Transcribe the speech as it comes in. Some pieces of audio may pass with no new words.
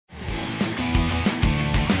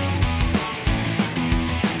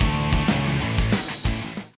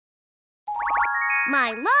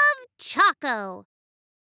I love Choco.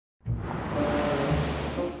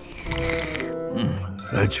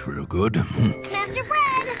 That's real good. Master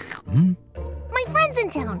Bread! My friend's in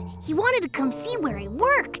town. He wanted to come see where I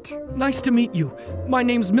worked. Nice to meet you. My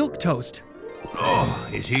name's Milk Toast. Oh,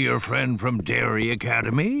 is he your friend from Dairy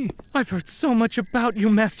Academy? I've heard so much about you,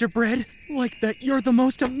 Master Bread. Like that you're the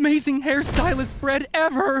most amazing hairstylist Bread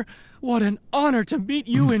ever. What an honor to meet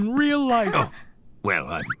you in real life. Oh, well,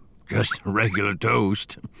 I'm just a regular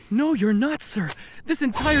toast. No, you're not, sir. This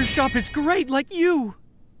entire shop is great like you.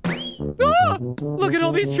 Ah! Look at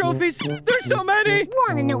all these trophies. There's so many.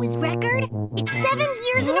 Want to know his record? It's 7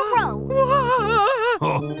 years in a row.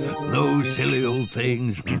 Oh, those silly old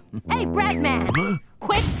things. Hey, Bread Man! Huh?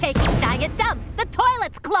 Quit taking diet dumps! The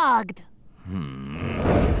toilet's clogged!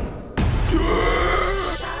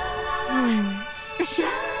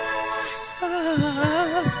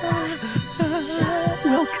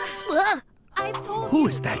 Wilk, I've told who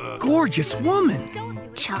is that gorgeous woman?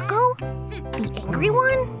 Choco? The angry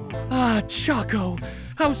one? Ah, Choco.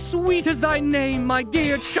 How sweet is thy name, my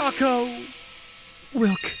dear Choco.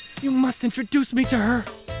 Wilk, you must introduce me to her.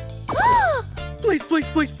 Please, please,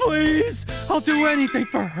 please, please. I'll do anything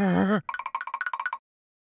for her.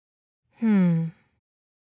 Hey,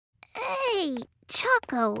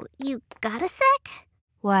 Choco, you got a sec?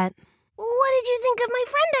 What? What did you think of my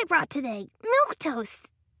friend I brought today, Milk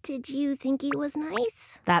Toast? Did you think he was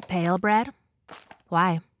nice? That pale bread?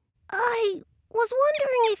 Why? I was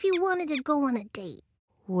wondering if you wanted to go on a date.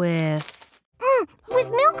 With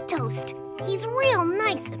Milk Toast. He's real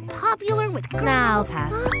nice and popular with girls. Now,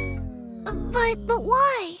 pass. But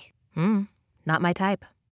why? Not my type.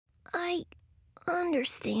 I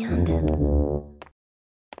understand.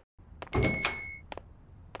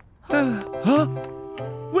 Huh?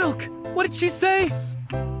 Wilk, what did she say?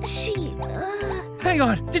 She, Hang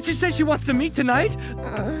on, did she say she wants to meet tonight?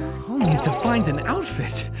 I'll need to find an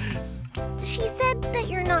outfit. she said that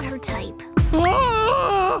you're not her type.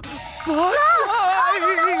 Oh, I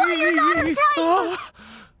don't know why you're not her type. Oh.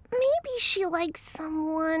 Maybe she likes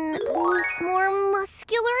someone who's more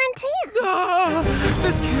muscular and tan. Ah,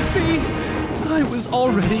 this can't be. I was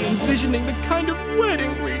already envisioning the kind of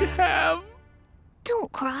wedding we'd have.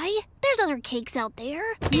 Don't cry. There's other cakes out there.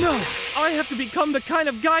 No, I have to become the kind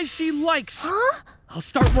of guy she likes. Huh? I'll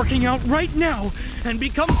start working out right now and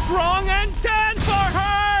become strong and tan for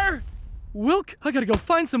her! Wilk, I gotta go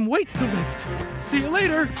find some weights to lift. See you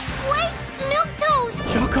later. Wait, Milk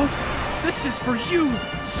Toast! Choco, this is for you.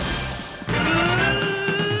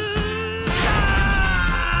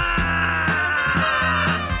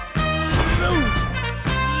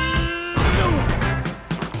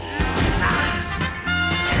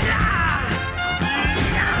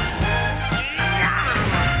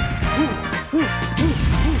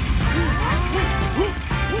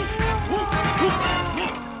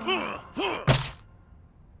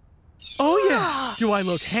 Oh yeah, do I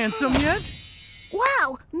look handsome yet?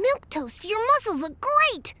 Wow, Milk Toast, your muscles look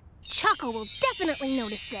great! Choco will definitely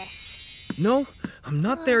notice this. No, I'm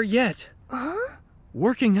not there yet. Huh?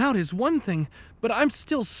 Working out is one thing, but I'm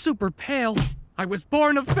still super pale. I was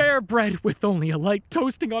born a fair bread with only a light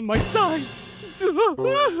toasting on my sides. How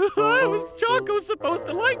was Choco supposed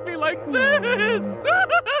to like me like this?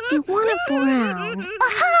 You want a brown.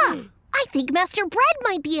 Aha! I think Master Bread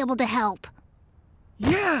might be able to help.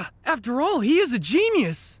 Yeah, after all, he is a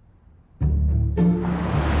genius.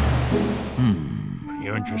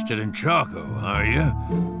 You're interested in Choco, are you?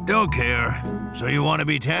 Don't care. So you want to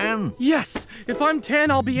be tan? Yes, if I'm tan,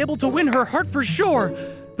 I'll be able to win her heart for sure.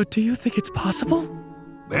 But do you think it's possible?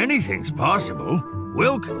 Anything's possible.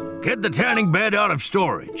 Wilk, get the tanning bed out of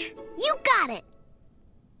storage. You got it.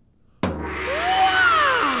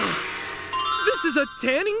 Wow! This is a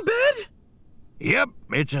tanning bed? Yep,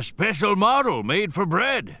 it's a special model made for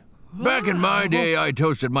bread. Back in my day, I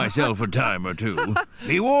toasted myself a time or two.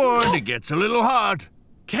 Be warned, it gets a little hot.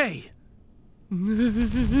 Okay.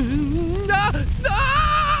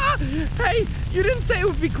 Hey, you didn't say it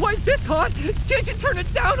would be quite this hot. Can't you turn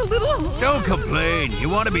it down a little? Don't complain. You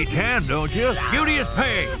want to be tan, don't you? Beauty is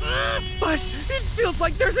pain. But it feels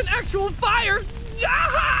like there's an actual fire.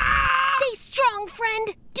 Stay strong,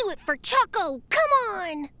 friend. Do it for Choco. Come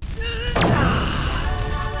on.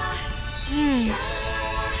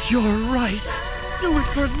 You're right. Do it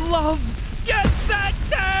for love. Get that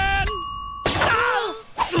tan!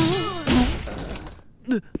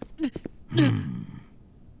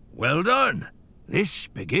 Well done. This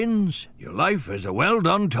begins your life as a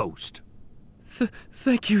well-done toast.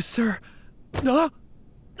 Thank you, sir. I'm a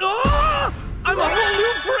whole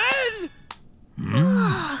new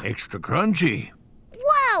bread! Extra crunchy.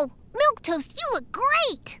 Wow, Milk Milquetoast, you look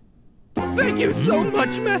great! Thank you so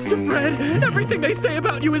much, Master Bread. Everything they say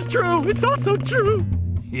about you is true. It's also true.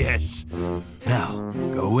 Yes. Now,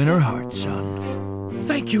 go in her heart, son.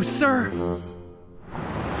 Thank you, sir.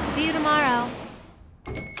 See you tomorrow.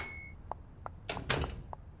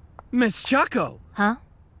 Miss Choco. Huh?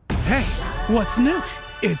 Hey, what's new?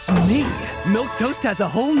 It's me. Milquetoast has a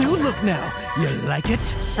whole new look now. You like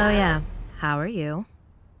it? Oh, yeah. How are you?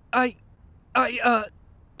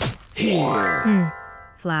 Here.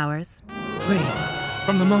 Flowers. Please,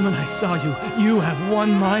 from the moment I saw you, you have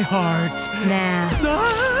won my heart. Nah.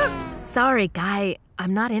 Ah! Sorry, guy.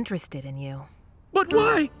 I'm not interested in you. But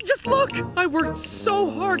why? Just look! I worked so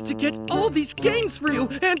hard to get all these gains for you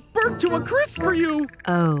and burnt to a crisp for you!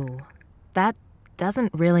 Oh, that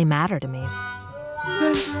doesn't really matter to me.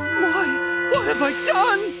 Then why? What have I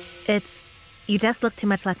done? You just look too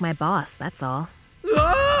much like my boss, that's all.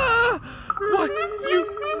 Ah! What?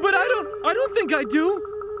 But I don't think I do.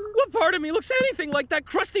 What part of me looks anything like that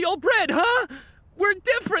crusty old bread, huh? We're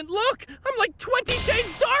different, look! I'm like 20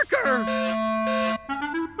 shades darker!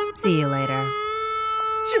 See you later.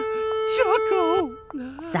 Choco!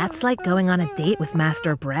 That's like going on a date with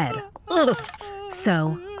Master Bread. Ugh.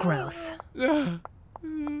 So gross. Hey,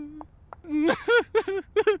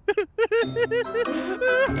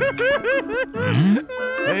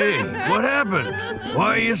 what happened? Why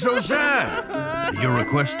are you so sad? Did your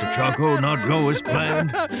request to Choco not go as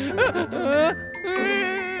planned?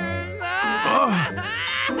 Oh.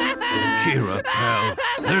 Cheer up, pal.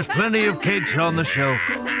 There's plenty of cakes on the shelf.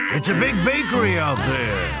 It's a big bakery out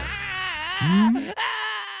there.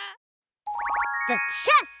 The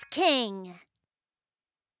Chess King!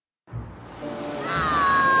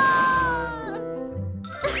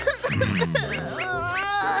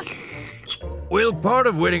 Well, part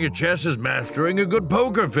of winning at chess is mastering a good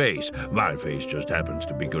poker face. My face just happens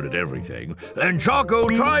to be good at everything. And Choco,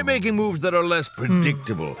 try making moves that are less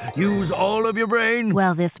predictable. Use all of your brain.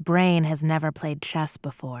 Well, this brain has never played chess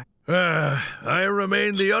before. I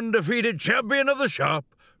remain the undefeated champion of the shop.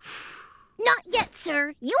 Not yet,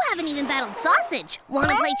 sir. You haven't even battled Sausage. Want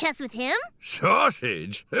to play chess with him?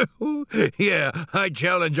 Sausage? Yeah, I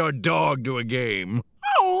challenge our dog to a game.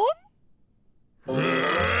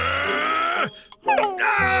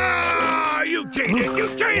 Ah, you cheated! You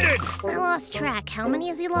cheated! I lost track. How many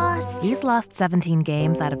has he lost? He's lost 17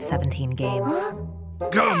 games out of 17 games.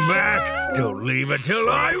 Come back! Don't leave until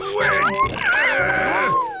I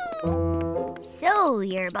win! So,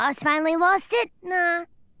 your boss finally lost it? Nah,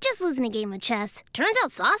 just losing a game of chess. Turns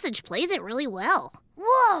out Sausage plays it really well.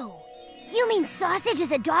 Whoa! You mean Sausage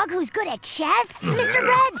is a dog who's good at chess? Mr.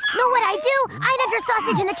 Bread, know what I'd do? I'd enter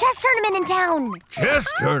Sausage in the chess tournament in town.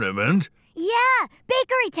 Chess tournament? Yeah,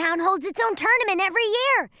 Bakery Town holds its own tournament every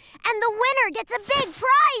year. And the winner gets a big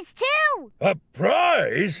prize, too. A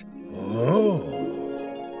prize? Oh.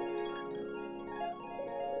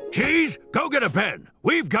 Cheese, go get a pen.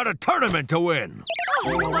 We've got a tournament to win.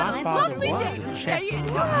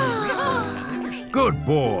 Good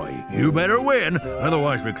boy. You better win,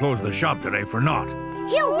 otherwise we close the shop today for naught.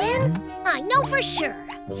 He'll win. I know for sure.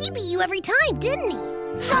 He beat you every time, didn't he?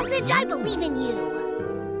 Sausage, I believe in you.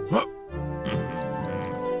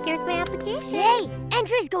 Here's my application. Hey,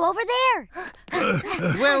 entries go over there.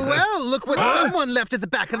 Well, look what someone left at the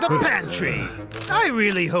back of the pantry. I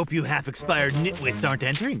really hope you half-expired nitwits aren't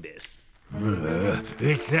entering this.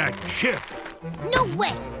 It's that chip. No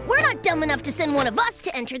way! We're not dumb enough to send one of us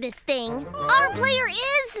to enter this thing. Our player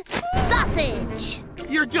is Sausage.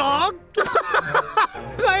 Your dog?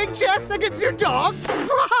 Playing chess against your dog?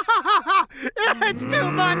 It's too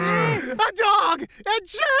much! A dog and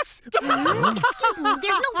chess! Excuse me,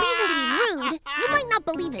 there's no reason to be rude. You might not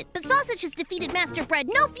believe it, but Sausage has defeated Master Bread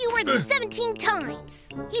no fewer than 17 times.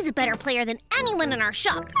 He's a better player than anyone in our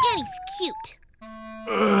shop, and he's cute.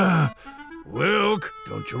 Wilk,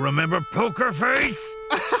 don't you remember Poker Face?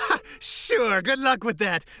 Sure, good luck with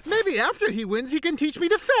that. Maybe after he wins, he can teach me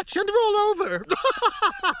to fetch and roll over.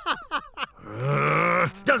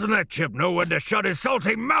 Doesn't that chip know when to shut his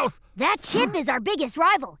salty mouth? That Chip is our biggest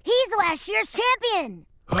rival. He's last year's champion.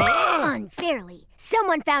 Unfairly,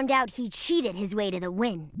 someone found out he cheated his way to the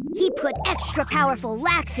win. He put extra powerful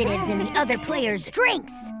laxatives in the other players'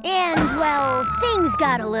 drinks. And, well, things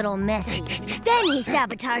got a little messy. Then he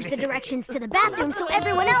sabotaged the directions to the bathroom so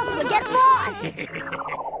everyone else would get lost.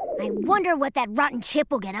 I wonder what that rotten Chip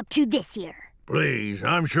will get up to this year. Please,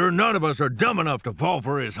 I'm sure none of us are dumb enough to fall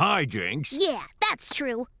for his hijinks. Yeah, that's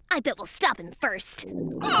true. I bet we'll stop him first.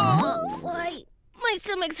 Oh, why? My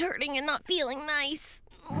stomach's hurting and not feeling nice.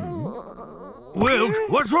 Wilk,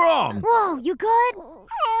 what's wrong? Whoa, you good?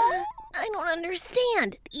 I don't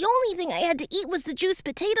understand. The only thing I had to eat was the juice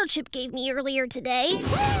Potato Chip gave me earlier today.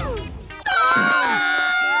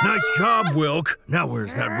 Nice job, Wilk. Now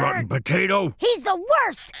where's that rotten potato? He's the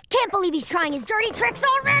worst! Can't believe he's trying his dirty tricks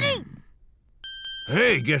already!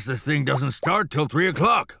 Hey, guess this thing doesn't start till 3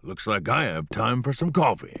 o'clock. Looks like I have time for some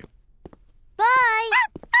coffee. Bye!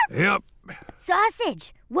 Yep.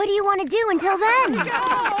 Sausage, what do you want to do until then?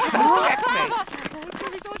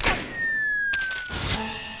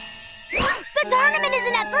 The tournament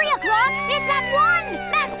isn't at 3 o'clock, it's at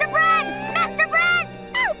 1! Master Bread! Master Bread!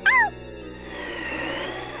 Ow, ow!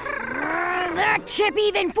 That chip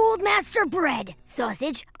even fooled Master Bread.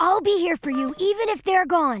 Sausage, I'll be here for you even if they're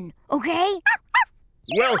gone, okay?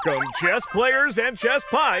 Welcome, chess players and chess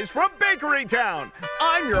pies from Bakery Town.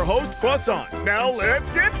 I'm your host, Croissant. Now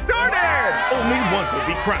let's get started. Only one will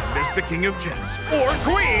be crowned as the king of chess. Or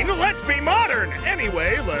queen, let's be modern.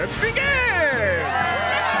 Anyway, let's begin.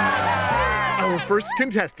 Our first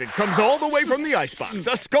contestant comes all the way from the icebox,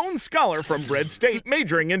 a scone scholar from Bread State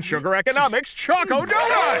majoring in sugar economics, Choco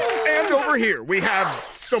Donut. And over here we have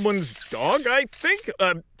someone's dog, I think,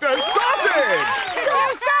 Sausage.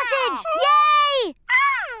 Go, Sausage! Yay!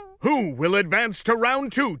 Who will advance to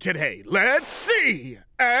round 2 today? Let's see!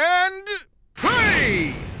 And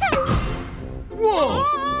play! Whoa!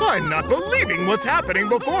 I'm not believing what's happening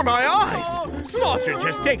before my eyes! Sausage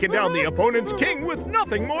has taken down the opponent's king with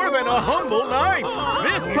nothing more than a humble knight!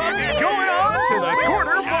 This pup's going on to the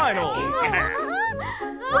quarterfinals!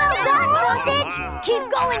 Well done, Sausage! Keep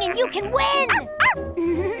going and you can win!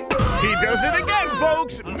 He does it again,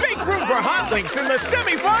 folks! Make room for Hot Links in the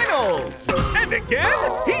semifinals! And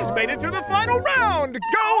again, he's made it to the final round!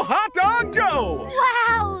 Go, Hot Dog, go!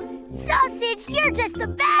 Wow! Sausage, you're just the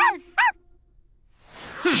best!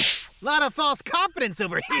 Lot of false confidence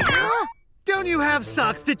over here. Don't you have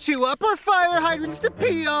socks to chew up or fire hydrants to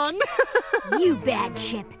pee on? You bad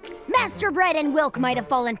chip. Master Bread and Wilk might have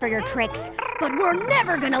fallen for your tricks, but we're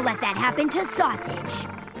never gonna let that happen to Sausage.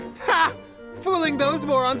 Ha! Fooling those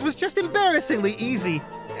morons was just embarrassingly easy.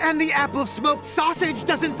 And the apple smoked sausage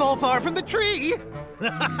doesn't fall far from the tree.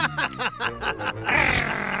 And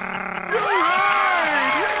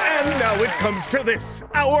now it comes to this,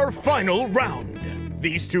 our final round.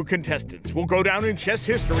 These two contestants will go down in chess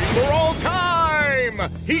history for all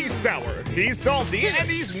time! He's sour, he's salty, and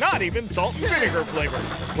he's not even salt and vinegar flavored.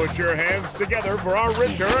 Put your hands together for our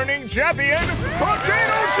returning champion,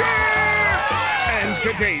 Potato Chip! And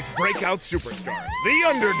today's breakout superstar, the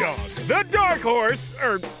underdog, the dark horse,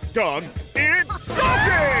 dog, it's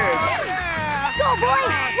Sausage! Go, boy!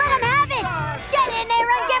 Let him have it! Get in there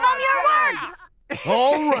and give him your worst!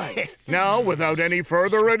 All right, now without any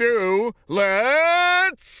further ado,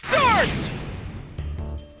 let's start!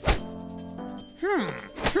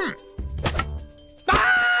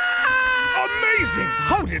 Amazing!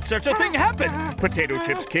 How did such a thing happen? Potato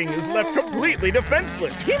Chip's king is left completely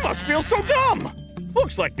defenseless. He must feel so dumb.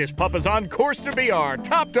 Looks like this pup is on course to be our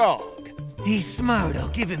top dog. He's smart, I'll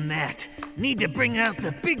give him that. Need to bring out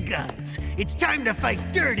the big guns. It's time to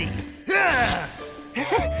fight dirty. Ah!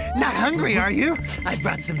 Not hungry, are you? I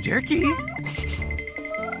brought some jerky.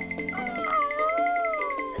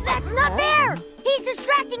 That's not fair! He's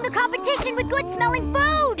distracting the competition with good-smelling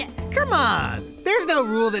food! Come on. There's no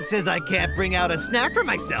rule that says I can't bring out a snack for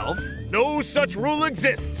myself. No such rule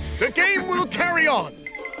exists. The game will carry on.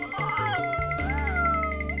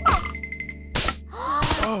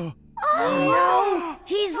 Oh no!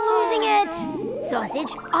 He's losing it!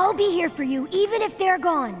 Sausage, I'll be here for you even if they're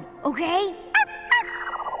gone, okay?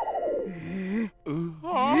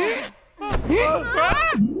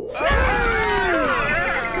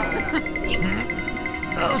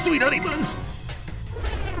 Oh, sweet honey buns.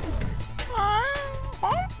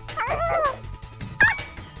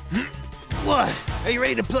 What? Are you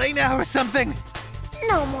ready to play now or something?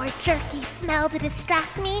 No more jerky smell to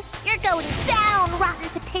distract me. You're going down, rotten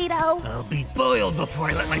potato. I'll be boiled before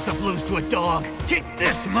I let myself loose to a dog. Take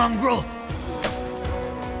this, mongrel!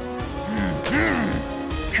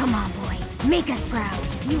 Come on, boy. Make us proud.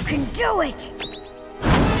 You can do it!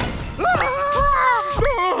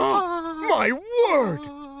 My word!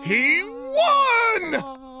 He won!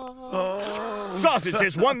 Sausage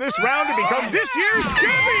has won this round to become this year's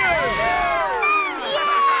champion!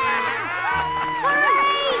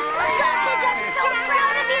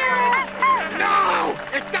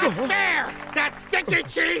 It's not fair! That stinky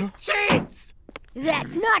cheese cheats!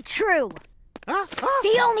 That's not true!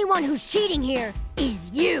 The only one who's cheating here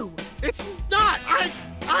is you! It's not!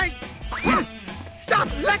 Stop!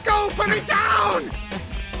 Let go! Put me down!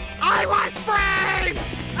 I was brave!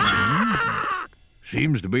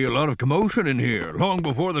 Seems to be a lot of commotion in here, long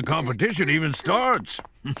before the competition even starts.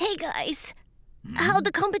 Hey, guys. How'd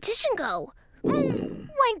the competition go? Went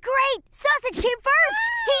great! Sausage came first!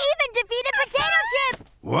 He even defeated Potato Chip!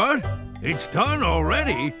 What? It's done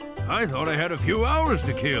already? I thought I had a few hours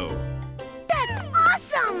to kill. That's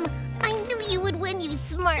awesome! I knew you would win, you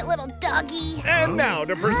smart little doggy. And now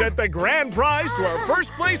to present the grand prize to our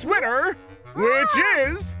first place winner, which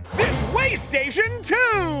is this Way Station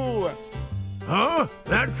 2! Huh?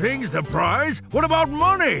 That thing's the prize? What about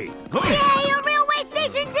money? Yay, a real Way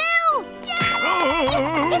Station 2!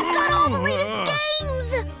 Oh. It's got all the latest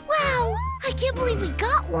games! Wow, I can't believe we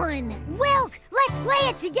got one. Wilk, let's play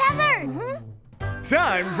it together!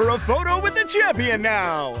 Time for a photo with the champion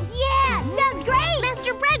now! Yeah, sounds great!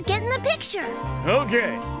 Master Bread, get in the picture.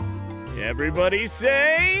 Okay, everybody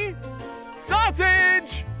say...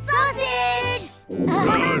 Sausage! Sausage!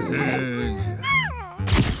 Sausage.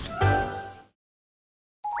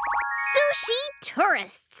 Sushi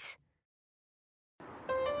tourists.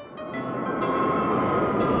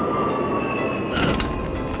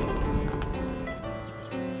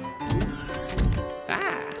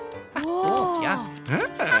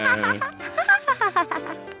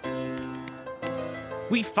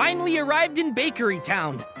 We finally arrived in Bakery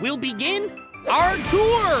Town. We'll begin our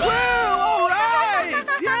tour! Well, all right!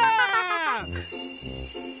 Yeah!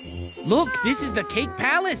 Look, this is the Cake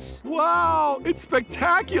Palace. Wow, it's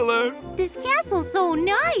spectacular! This castle's so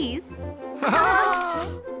nice.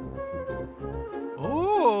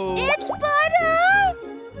 Oh! It's Butter!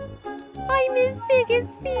 I'm his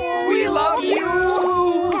biggest fan. We love you!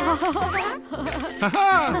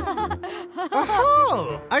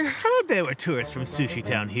 Oh, I heard there were tourists from Sushi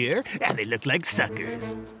Town here, and they look like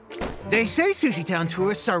suckers. They say Sushi Town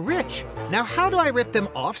tourists are rich. Now how do I rip them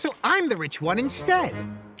off so I'm the rich one instead?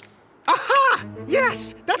 Aha!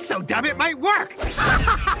 Yes! That's so dumb it might work!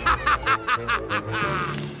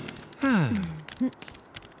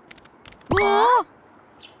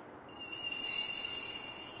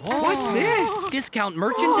 What's this? Discount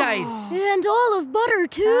merchandise. And all of Butter,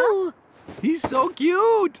 too! He's so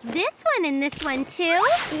cute! This one and this one, too?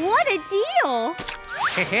 What a deal!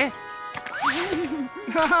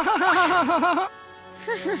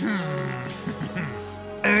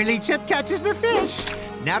 Early Chip catches the fish.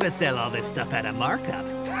 Now to sell all this stuff at a markup.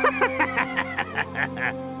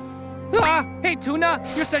 Hey, Tuna,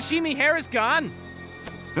 your sashimi hair is gone.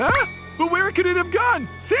 Huh? But where could it have gone?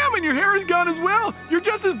 Salmon, your hair is gone as well. You're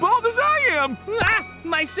just as bald as I am.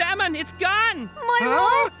 My salmon, it's gone. My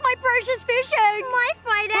roll, my precious fish eggs! My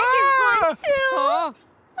fried egg is gone, too!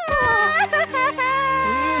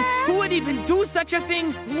 Who would even do such a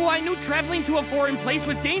thing? Oh, I knew traveling to a foreign place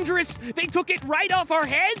was dangerous. They took it right off our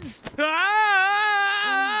heads. Hey,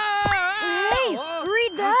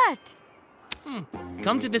 read that!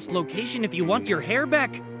 Come to this location if you want your hair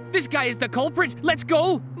back. This guy is the culprit. Let's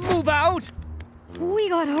go. Move out. We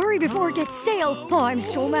gotta hurry before it gets stale. Oh, I'm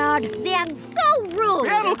so mad. That's so rude!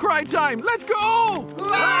 Battle cry time. Let's go!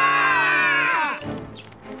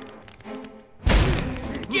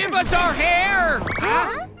 Give us our hair.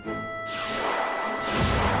 Huh?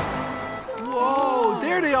 Whoa,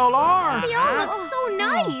 there they all are. They all look so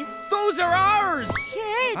nice! Those are ours.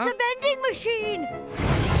 Yeah, it's a vending machine!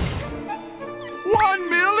 1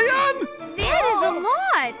 million? That is a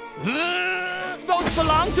lot! Those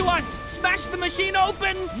belong to us. Smash the machine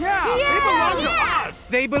open. Yeah, they belong to us.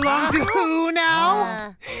 They belong to who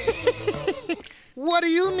now? What do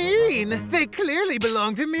you mean? They clearly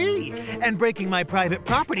belong to me. And breaking my private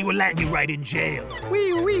property will land you right in jail.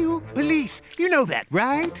 Wee-oo. Police, you know that,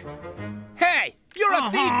 right? Hey, you're a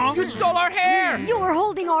thief. You stole our hair. You're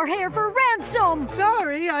holding our hair for ransom!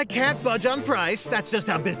 Sorry, I can't budge on price. That's just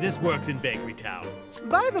how business works in Bakery Town.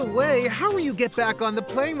 By the way, how will you get back on the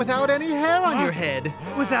plane without any hair on your head?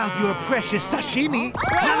 Without your precious sashimi?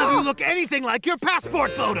 None of you look anything like your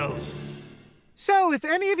passport photos. So, if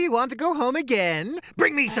any of you want to go home again,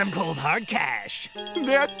 bring me some cold hard cash.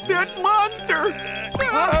 That monster.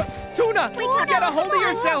 Tuna, get a hold of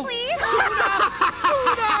yourself.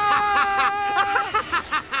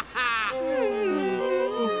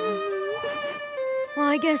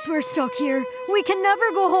 I guess we're stuck here. We can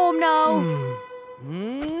never go home now.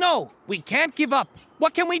 No, we can't give up.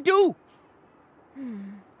 What can we do?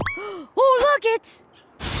 Oh, look, it's...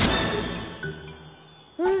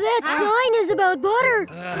 That sign is about Butter.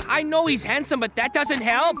 I know he's handsome, but that doesn't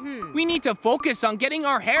help. We need to focus on getting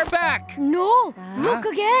our hair back. No, look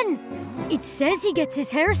again. It says he gets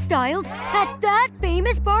his hair styled at that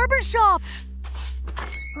famous barbershop.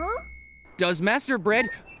 Huh? Does Master Bread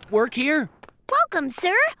work here? Welcome,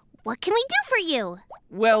 sir. What can we do for you?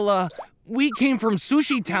 Well, We came from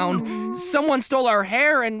Sushi Town. Someone stole our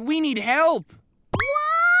hair and we need help.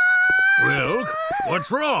 Wilk,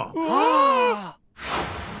 what's wrong?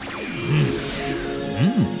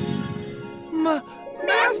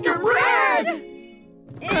 Master Bread!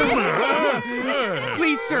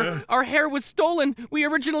 Please, sir, our hair was stolen. We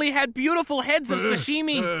originally had beautiful heads of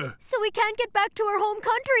sashimi. So we can't get back to our home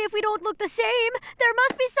country if we don't look the same. There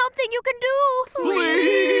must be something you can do.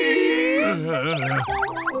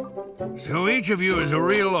 Please! So each of you is a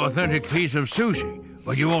real authentic piece of sushi,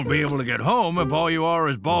 but you won't be able to get home if all you are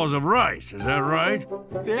is balls of rice. Is that right?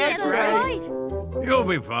 That's right. You'll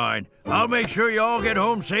be fine. I'll make sure you all get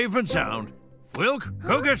home safe and sound. Wilk,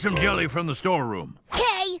 go get some jelly from the storeroom.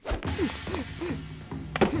 Okay.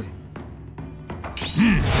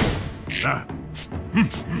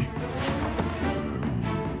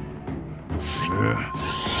 Sir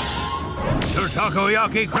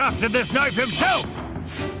Takoyaki crafted this knife himself!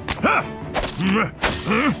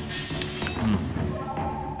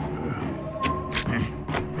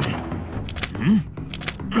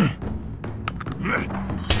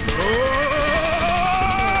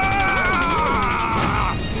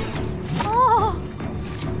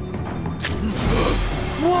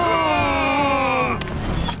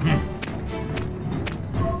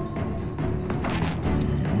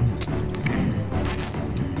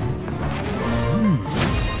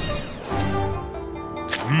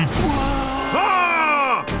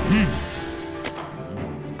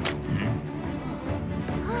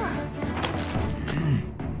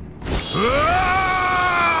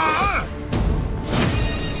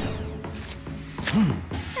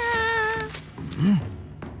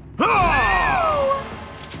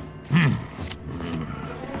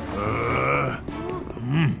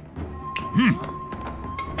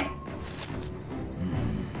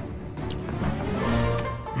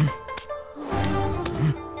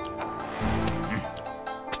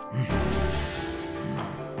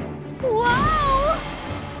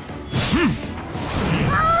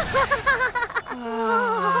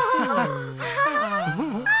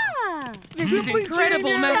 This is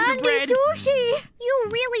incredible, Master Bread. Sushi! You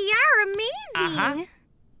really are amazing.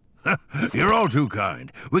 You're all too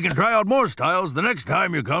kind. We can try out more styles the next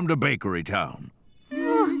time you come to Bakery Town.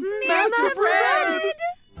 Master Bread!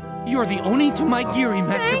 You're the oni to my giri,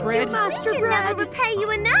 Master Bread. Master Bread. I can never repay you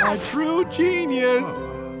enough. A true genius.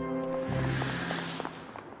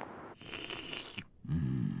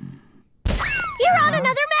 You're on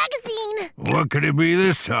another magazine. What could it be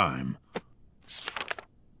this time?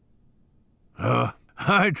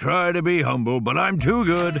 I try to be humble, but I'm too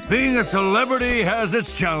good. Being a celebrity has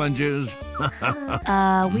its challenges.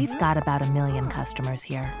 We've got about 1 million customers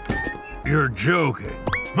here. You're joking.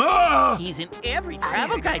 Ah! He's in every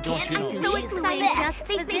travel guide, don't you know? I'm so excited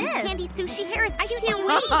just for this. Candy sushi hairs. I can't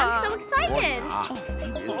wait. I'm so excited.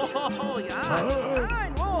 Oh,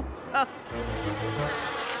 yeah.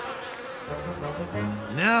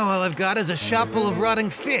 Now all I've got is a shop full of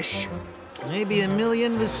rotting fish. Maybe 1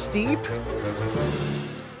 million was steep?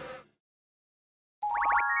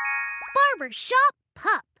 Barbershop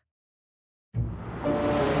pup.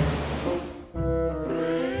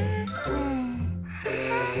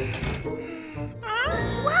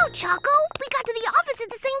 Wow, Choco! We got to the office at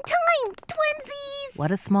the same time! Twinsies! What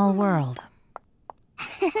a small world.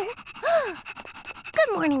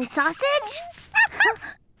 Good morning, sausage!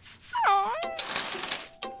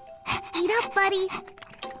 Eat up, buddy.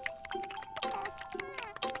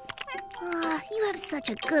 You have such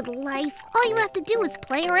a good life. All you have to do is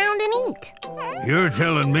play around and eat. You're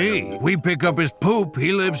telling me we pick up his poop,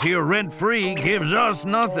 he lives here rent-free, gives us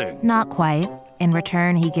nothing. Not quite. In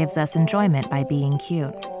return, he gives us enjoyment by being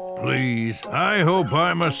cute. Please, I hope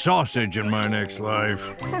I'm a sausage in my next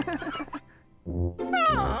life.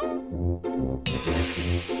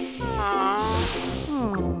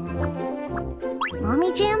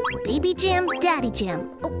 Mommy Jam, Baby Jam, Daddy Jam.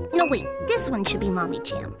 Oh, no, wait. This one should be Mommy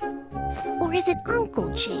Jam. Or is it Uncle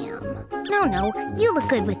Jam? No, you look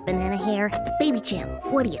good with banana hair. Baby Jam,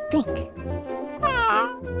 what do you think?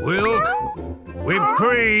 Wilk, whipped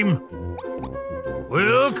cream.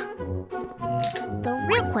 Wilk? The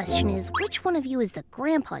real question is, which one of you is the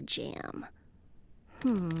Grandpa Jam?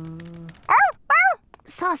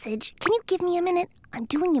 Sausage, can you give me a minute? I'm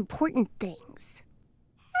doing important things.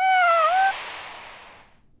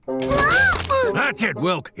 That's it,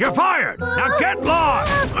 Wilk. You're fired. Now get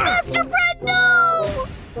lost. Master Bread, no!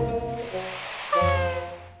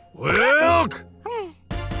 Wilk!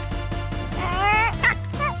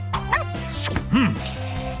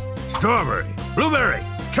 Strawberry, blueberry,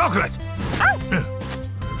 chocolate.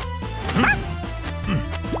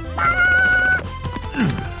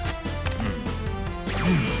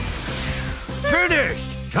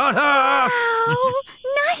 Ta-ta! Oh,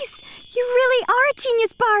 nice! You really are a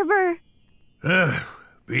genius barber.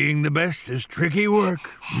 Being the best is tricky work.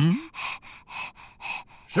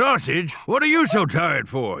 Sausage, what are you so tired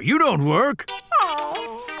for? You don't work.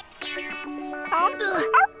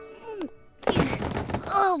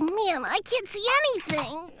 Oh man, I can't see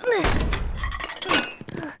anything.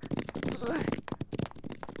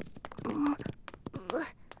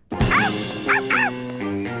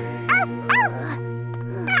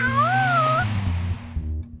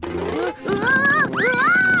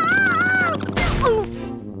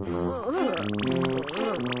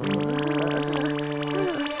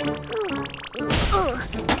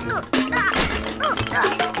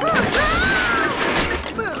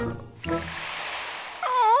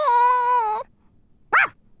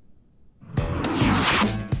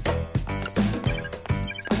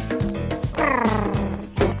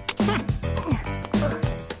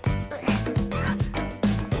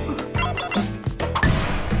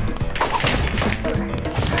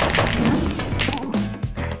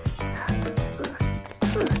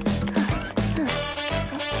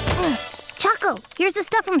 Here's the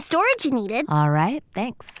stuff from storage you needed. All right,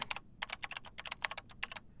 thanks.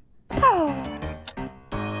 Yay!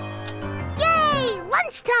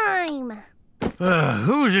 Lunchtime!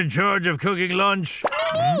 Who's in charge of cooking lunch?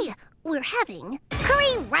 Me! We're having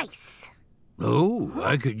curry rice. Oh,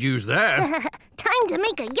 I could use that. Time to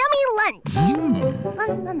make a yummy lunch.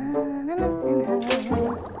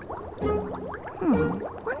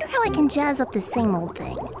 Wonder how I can jazz up the same old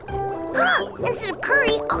thing. Instead of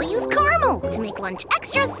curry, I'll use caramel to make lunch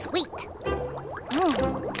extra sweet.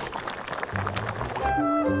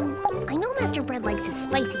 I know Master Bread likes his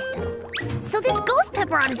spicy stuff, so this ghost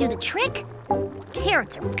pepper ought to do the trick.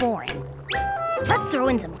 Carrots are boring. Let's throw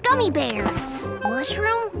in some gummy bears.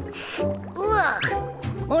 Mushroom? Ugh.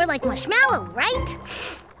 More like marshmallow, right?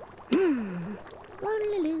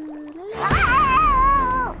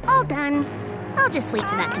 All done. I'll just wait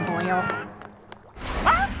for that to boil.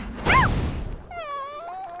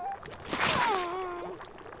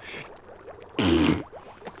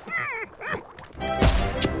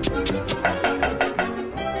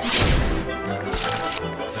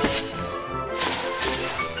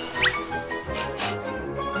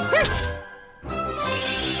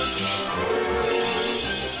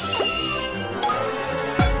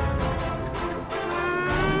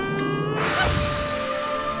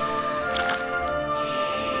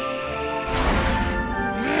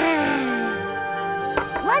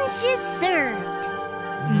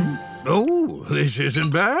 Oh, this isn't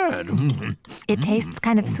bad. It tastes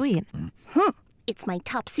kind of sweet. It's my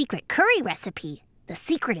top secret curry recipe. The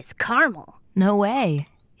secret is caramel. No way.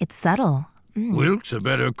 It's subtle. Wilk's a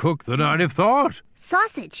better cook than I'd have thought.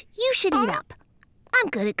 Sausage, you should eat up. I'm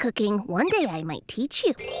good at cooking. One day I might teach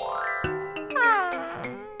you.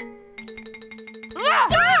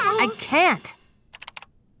 I can't.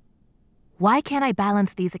 Why can't I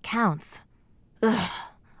balance these accounts? Ugh,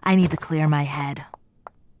 I need to clear my head.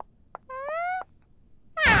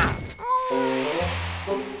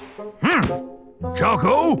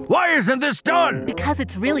 Choco, why isn't this done? Because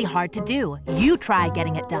it's really hard to do. You try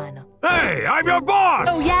getting it done. Hey, I'm your boss!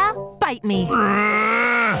 Oh yeah? Bite me.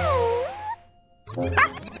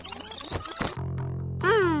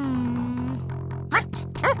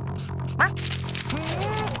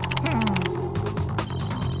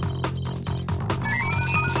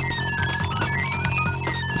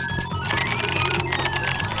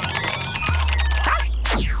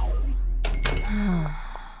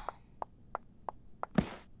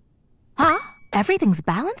 Huh? Everything's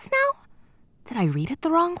balanced now? Did I read it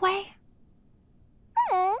the wrong way?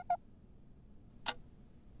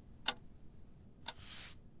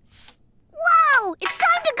 Wow! It's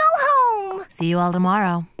time to go home! See you all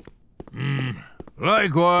tomorrow.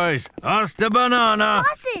 Likewise. Hasta banana.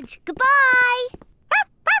 Sausage, goodbye!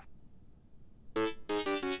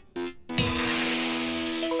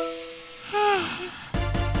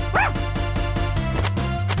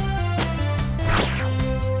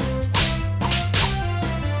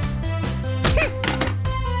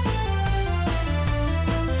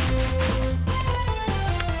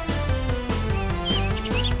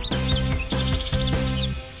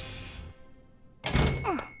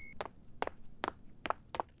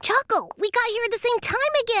 Choco, we got here at the same time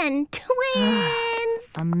again!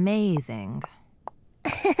 Twins! Amazing.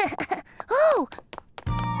 Oh!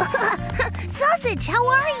 Sausage, how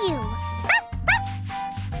are you?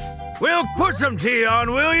 Wilk, put some tea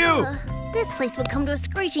on, will you? This place would come to a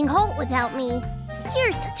screeching halt without me.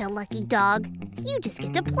 You're such a lucky dog. You just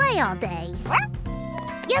get to play all day.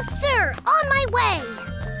 Yes, sir! On my way!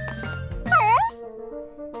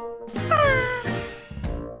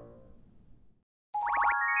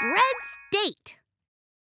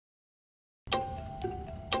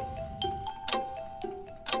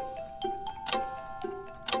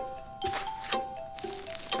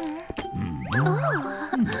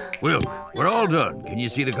 Wilk, we're all done. Can you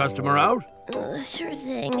see the customer out? Sure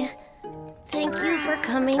thing. Thank you for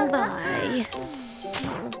coming by.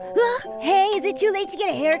 Hey, is it too late to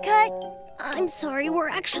get a haircut? I'm sorry, we're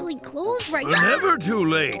actually closed right now. Never too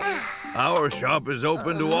late. Our shop is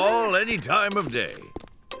open to all any time of day.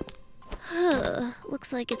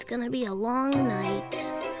 Looks like it's gonna be a long night.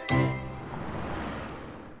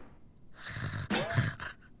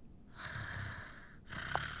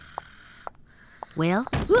 Will?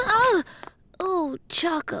 Oh,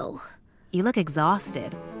 Choco. You look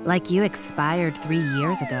exhausted, like you expired 3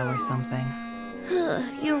 years ago or something.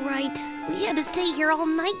 You're right. We had to stay here all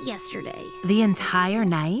night yesterday. The entire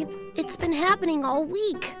night? It's been happening all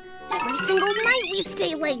week. Every single night we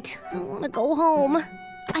stay late. I want to go home.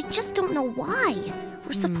 I just don't know why.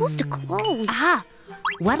 We're supposed to close. Aha!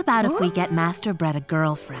 What about if we get Master Bread a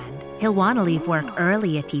girlfriend? He'll want to leave work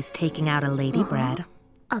early if he's taking out a lady bread.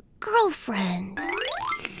 A girlfriend.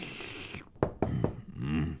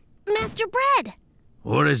 Master Bread!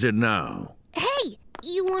 What is it now? Hey,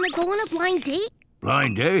 you want to go on a blind date?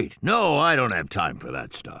 Blind date? No, I don't have time for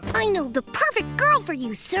that stuff. I know the perfect girl for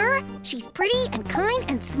you, sir. She's pretty and kind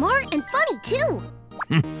and smart and funny, too.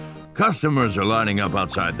 Customers are lining up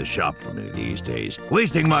outside the shop for me these days.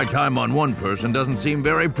 Wasting my time on one person doesn't seem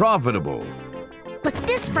very profitable. But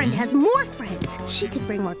this friend has more friends. She could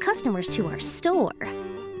bring more customers to our store.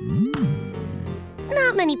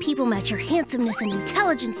 Not many people match your handsomeness and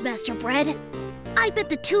intelligence, Master Bread. I bet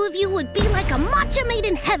the two of you would be like a matcha made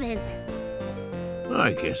in heaven.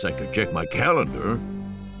 I guess I could check my calendar.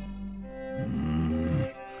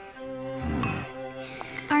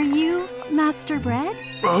 Are you Master Bread?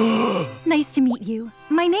 Nice to meet you.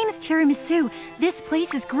 My name's Tiramisu. This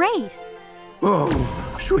place is great. Oh,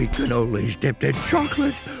 sweet cannolis dipped in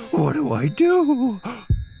chocolate. What do I do?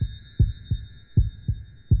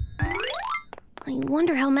 I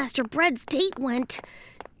wonder how Master Bread's date went.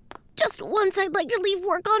 Just once I'd like to leave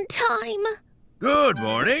work on time. Good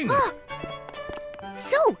morning.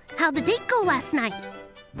 So, how'd the date go last night?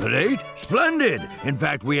 The date? Splendid. In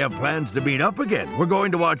fact, we have plans to meet up again. We're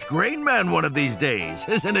going to watch Grain Man one of these days.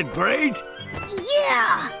 Isn't it great?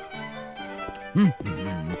 Yeah!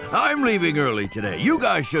 I'm leaving early today. You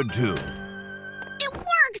guys should too. It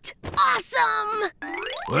worked! Awesome!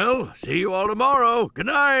 Well, see you all tomorrow. Good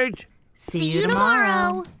night. See you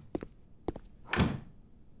tomorrow.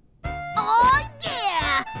 Oh,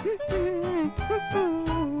 yeah!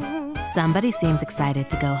 Somebody seems excited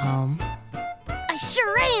to go home. I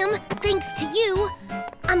sure am, thanks to you.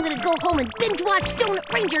 I'm gonna go home and binge watch Donut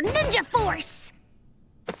Ranger Ninja Force.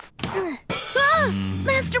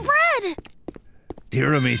 Master Bread!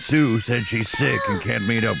 Tiramisu said she's sick and can't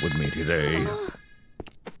meet up with me today.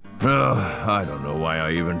 I don't know why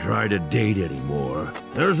I even try to date anymore.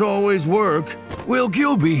 There's always work. Wilk,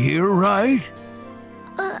 you'll be here, right?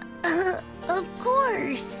 Of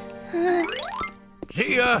course.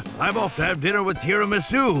 See ya. I'm off to have dinner with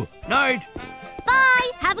Tiramisu. Night.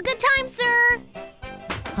 Bye. Have a good time, sir.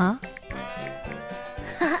 Huh?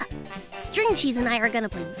 String Cheese and I are gonna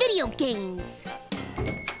play video games.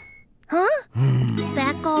 Huh?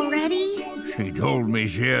 Back already? She told me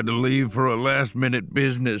she had to leave for a last-minute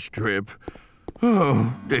business trip.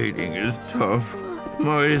 Oh, dating is tough.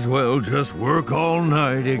 Might as well just work all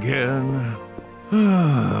night again.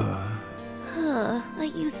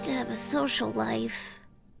 I used to have a social life.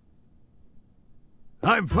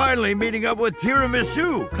 I'm finally meeting up with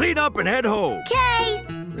Tiramisu. Clean up and head home. Okay.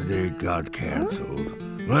 The date got canceled.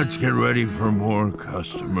 Let's get ready for more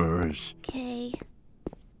customers. Okay.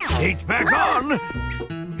 Date's back on.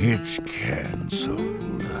 It's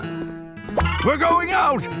canceled. We're going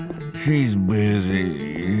out. She's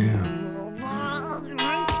busy.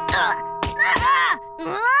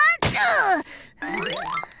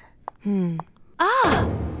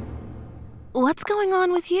 What's going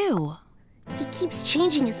on with you? He keeps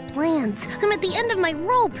changing his plans. I'm at the end of my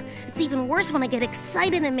rope. It's even worse when I get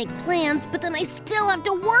excited and make plans, but then I still have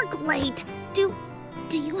to work late. Do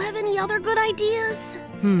you have any other good ideas?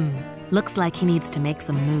 Looks like he needs to make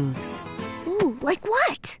some moves. Ooh, like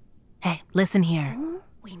what? Hey, listen here.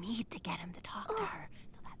 We need to get him to talk to her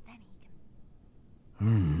so that then he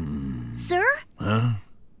can... Sir? Huh?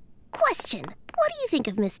 Question. What do you think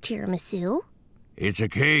of Miss Tiramisu? It's a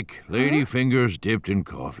cake. Lady fingers dipped in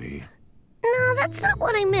coffee. No, that's not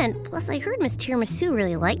what I meant. Plus, I heard Miss Tiramisu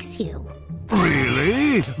really likes you.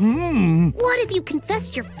 Really? What if you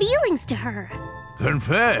confessed your feelings to her?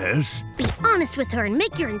 Confess? Be honest with her and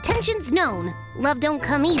make your intentions known. Love don't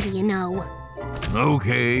come easy, you know.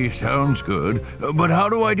 Okay, sounds good. But how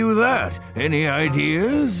do I do that? Any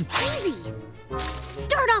ideas? Easy.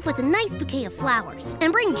 Start off off with a nice bouquet of flowers.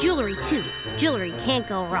 And bring jewelry, too. Jewelry can't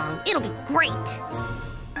go wrong. It'll be great.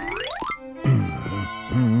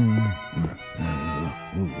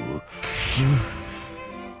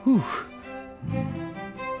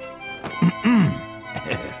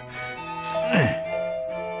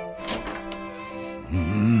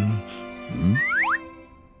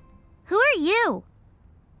 Who are you?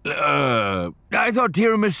 I thought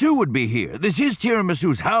Tiramisu would be here. This is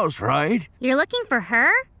Tiramisu's house, right? You're looking for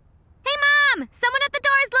her? Hey, Mom! Someone at the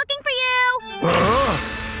door is looking for you!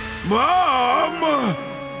 Mom!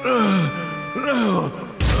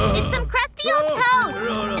 It's some crusty old toast!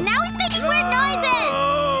 And now he's making weird noises!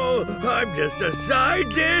 I'm just a side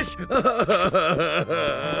dish!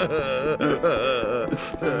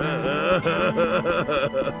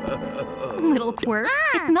 Little twerp,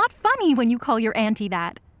 it's not funny when you call your auntie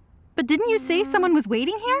that. But didn't you say someone was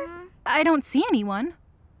waiting here? I don't see anyone.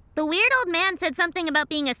 The weird old man said something about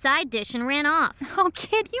being a side dish and ran off. Oh,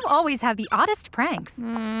 kid, you always have the oddest pranks.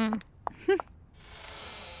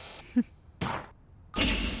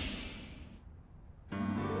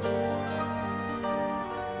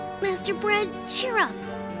 Master Bread, cheer up.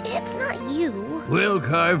 It's not you. Wilk,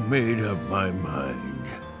 I've made up my mind.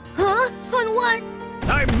 Huh? On what?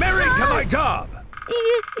 I'm married to my job!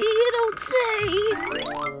 You don't say.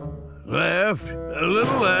 Left, a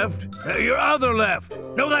little left, your other left.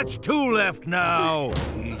 No, that's two left now.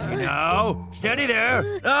 Easy now. Steady there.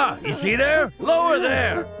 Ah, you see there? Lower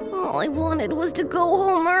there. All I wanted was to go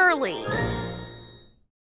home early.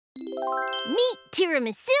 Meet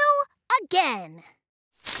Tiramisu again.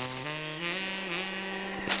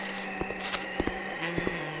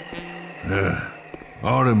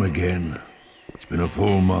 Autumn again. It's been a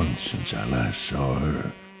full month since I last saw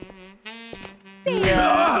her.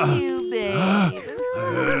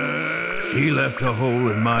 She left a hole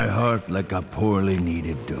in my heart like a poorly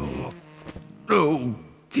needed dough. Oh,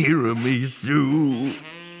 Tiramisu.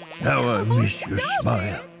 How I miss your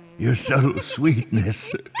smile, your subtle sweetness.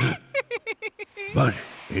 But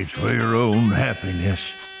it's for your own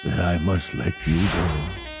happiness that I must let you go.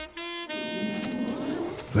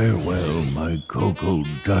 Farewell, my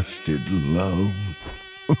cocoa-dusted love.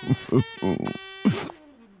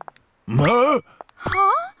 Huh?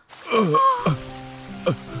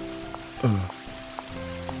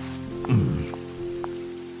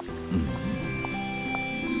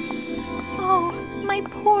 Oh, my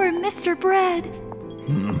poor Mr. Bread.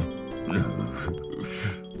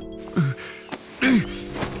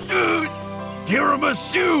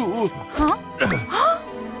 Tiramisu! Huh?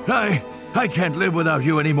 I can't live without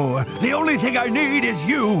you anymore. The only thing I need is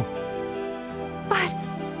you. But...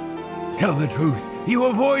 Tell the truth. You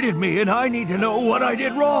avoided me, and I need to know what I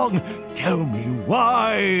did wrong. Tell me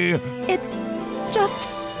why. It's just...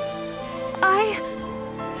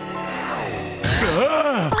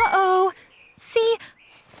 Uh-oh. See,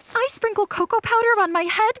 I sprinkle cocoa powder on my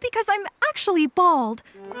head because I'm actually bald.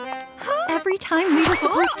 Every time we were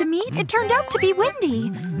supposed to meet, it turned out to be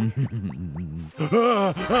windy.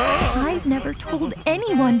 I've never told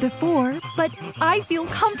anyone before, but I feel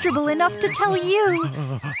comfortable enough to tell you.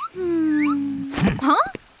 Huh?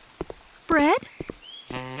 Bread?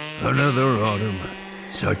 Another autumn.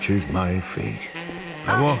 Such is my fate.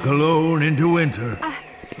 I walk alone into winter.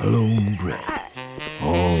 Alone bread.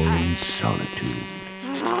 All in solitude.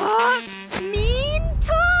 Mean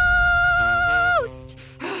toast!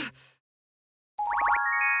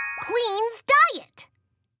 Queen's Diet.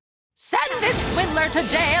 Send this swindler to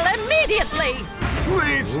jail immediately!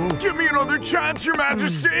 Please, give me another chance, Your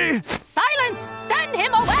Majesty! Silence! Send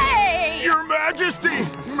him away! Your Majesty!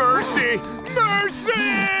 Mercy!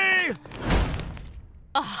 Mercy!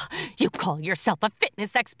 You call yourself a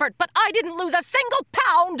fitness expert, but I didn't lose a single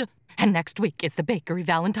pound! And next week is the bakery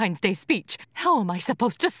Valentine's Day speech. How am I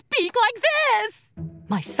supposed to speak like this?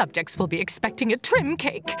 My subjects will be expecting a trim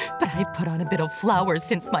cake, but I've put on a bit of flowers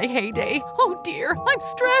since my heyday. Oh dear, I'm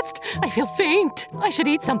stressed. I feel faint. I should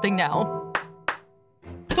eat something now.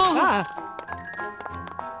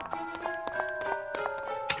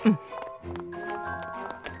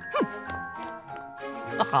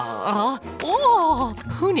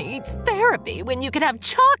 Who needs therapy when you can have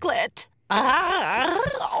chocolate? At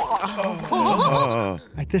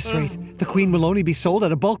this rate, the Queen will only be sold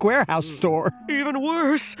at a bulk warehouse store. Even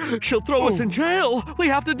worse, she'll throw us in jail. We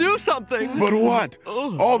have to do something. But what?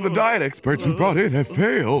 All the diet experts we brought in have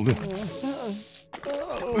failed.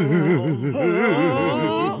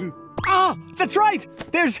 Ah, that's right!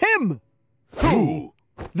 There's him! Who?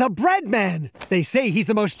 The Bread Man! They say he's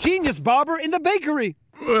the most genius barber in the bakery!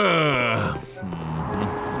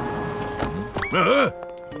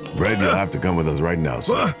 Bread, you'll have to come with us right now,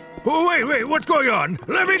 sir. Wait, what's going on?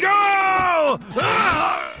 Let me go!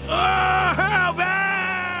 Help!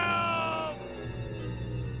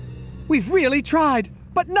 We've really tried,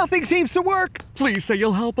 but nothing seems to work. Please say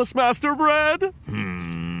you'll help us, Master Bread.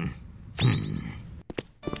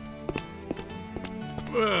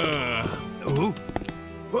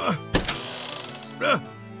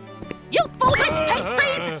 You foolish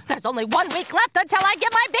pastries! There's only 1 week left until I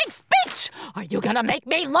give my big speech! Are you gonna make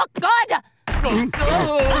me look good?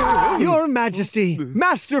 Your Majesty,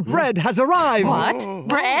 Master Bread has arrived. What?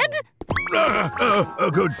 Bread?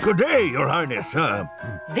 Good day, Your Highness.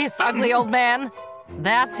 This ugly old man?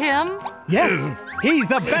 That's him? Yes, he's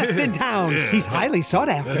the best in town. He's highly sought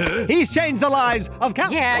after. He's changed the lives of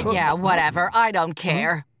countless... Yeah, whatever. I don't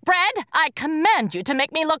care. Bread, I command you to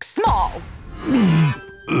make me look small.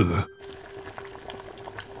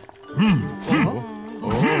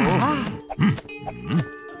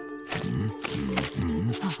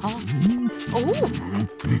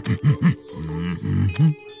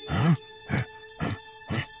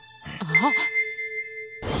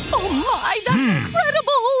 Oh my, that's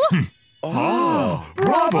incredible!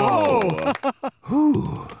 Bravo!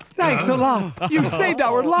 Thanks a lot. You saved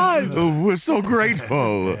our lives. Oh, we're so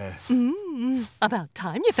grateful. About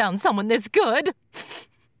time you found someone this good.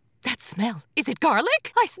 That smell, is it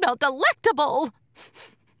garlic? I smell delectable.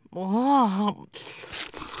 Oh,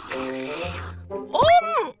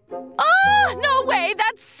 no way,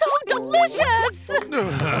 that's so delicious.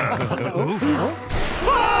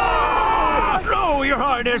 No, Your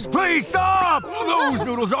Highness, please stop! Those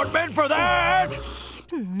noodles aren't meant for that!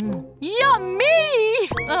 Yummy!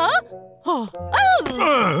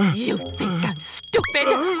 You think I'm stupid?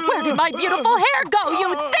 Where did my beautiful hair go,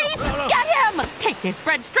 you thief? Get him! Take this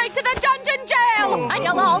bread straight to the dungeon jail! And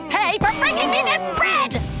you'll all pay for bringing me this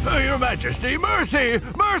bread! Your Majesty, mercy!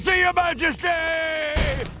 Mercy, Your Majesty!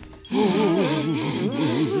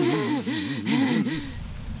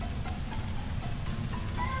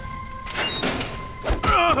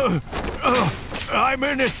 I'm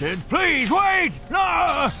innocent. Please, wait!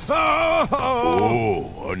 No!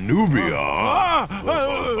 Oh, a newbie,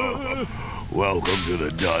 Welcome to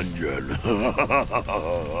the dungeon.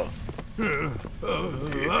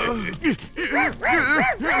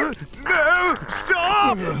 No!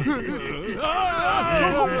 Stop!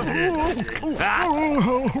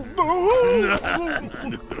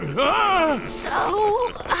 So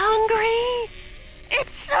hungry.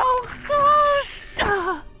 It's so close.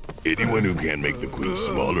 Anyone who can't make the queen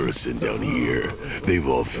smaller is sent down here. They've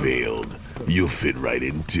all failed. You'll fit right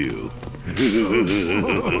in, too.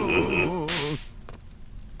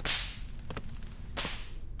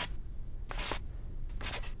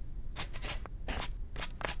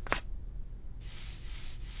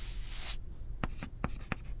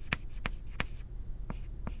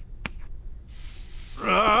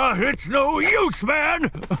 It's no use, man!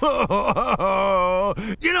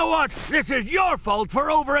 You know what? This is your fault for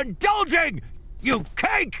overindulging! You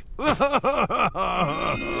cake! Huh?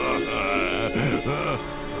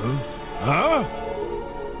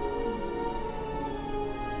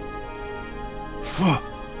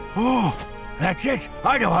 Oh, that's it!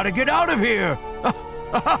 I know how to get out of here!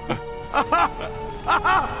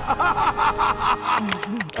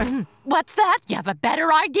 What's that? You have a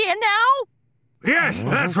better idea now? Yes,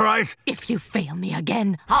 that's right! If you fail me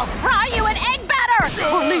again, I'll fry you in egg batter!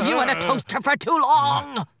 Or leave you in a toaster for too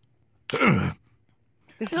long!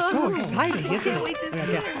 This is so exciting, isn't it?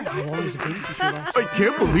 I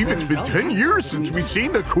can't believe it's been 10 years since we've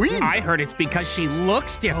seen the queen. I heard it's because she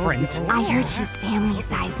looks different. I heard she's family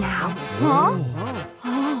size now.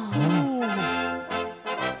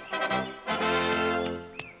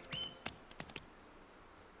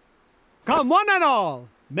 Come one and all,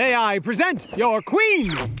 may I present your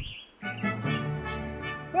queen?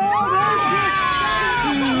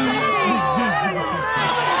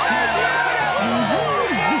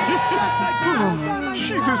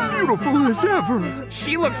 She's as beautiful as ever.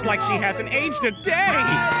 She looks like she hasn't aged a day.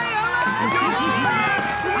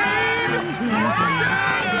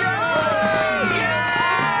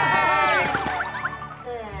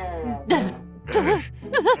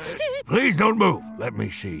 Please don't move. Let me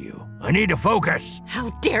see you. I need to focus. How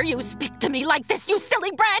dare you speak to me like this, you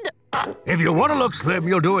silly bread! If you want to look slim,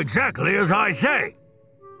 you'll do exactly as I say.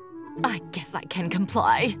 I guess I can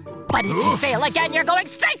comply. But if you fail again, you're going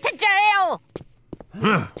straight to jail!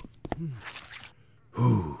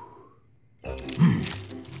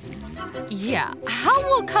 Yeah, how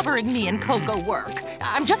will covering me in cocoa work?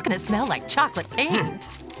 I'm just gonna smell like chocolate paint.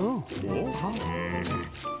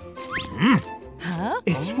 Huh?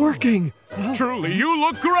 It's working. Truly, you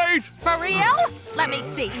look great. For real? Let me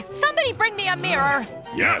see. Somebody bring me a mirror.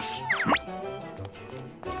 Yes.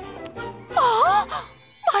 Oh,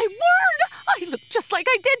 my word! I look just like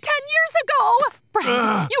I did 10 years ago.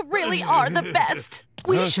 Brad, you really are the best.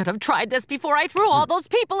 We should have tried this before I threw all those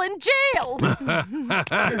people in jail.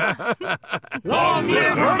 Long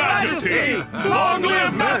live Her Majesty! Long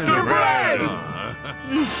live Master Bread!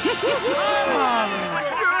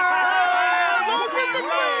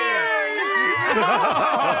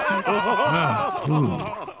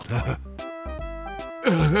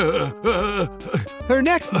 Her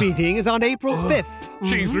next meeting is on April 5th.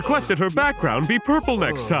 She's requested her background be purple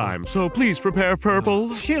next time, so please prepare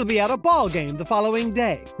purple. She'll be at a ball game the following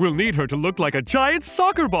day. We'll need her to look like a giant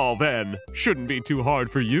soccer ball then. Shouldn't be too hard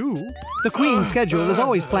for you. The Queen's schedule is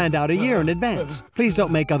always planned out a year in advance. Please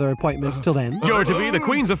don't make other appointments till then. You're to be the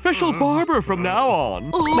Queen's official barber from now on.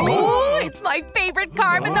 Ooh, it's my favorite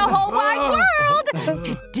carb in the whole wide world.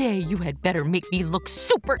 Today you had better make me look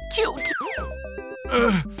super cute.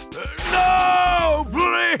 No,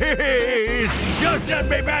 please! Just send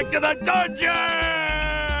me back to the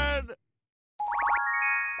dungeon!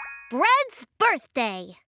 Bread's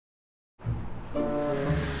birthday.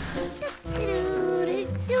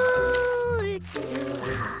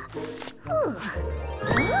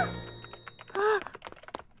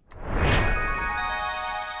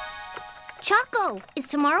 Choco, is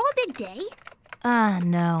tomorrow a big day?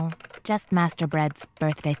 No. Just Master Bread's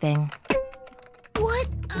birthday thing. What?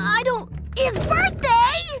 His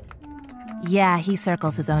birthday? Yeah, he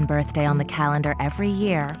circles his own birthday on the calendar every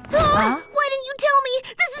year. Why didn't you tell me?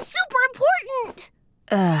 This is super important!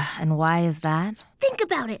 And why is that? Think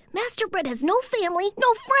about it. Master Bread has no family,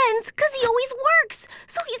 no friends, because he always works.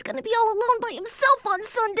 So he's gonna be all alone by himself on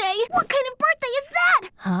Sunday. What kind of birthday is that?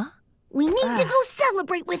 Huh? We need to go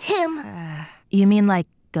celebrate with him. You mean like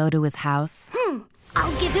go to his house?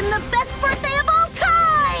 I'll give him the best birthday of all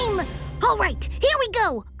time! All right, here we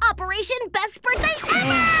go. Operation Best Birthday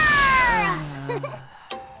Ever!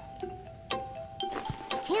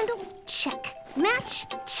 Candle, check. Match,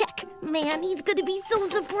 check. Man, he's gonna be so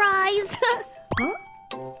surprised. Huh?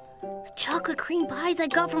 The chocolate cream pies I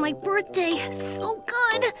got for my birthday, so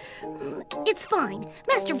good. It's fine.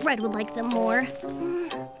 Master Bread would like them more.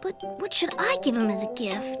 But what should I give him as a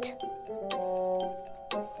gift?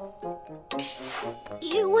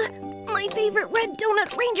 Ew, my favorite red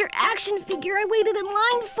donut ranger action figure I waited in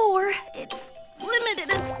line for. It's limited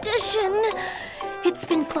edition. It's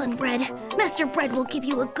been fun, Red. Master Bread will give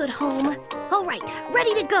you a good home. All right,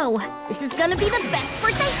 ready to go. This is gonna be the best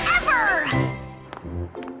birthday ever!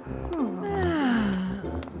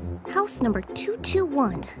 House number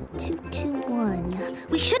 221. 221.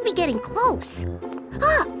 We should be getting close.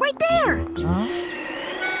 Ah, right there! Huh?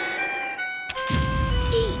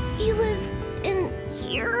 He lives in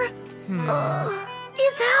here?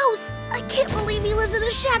 His house! I can't believe he lives in a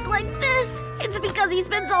shack like this! It's because he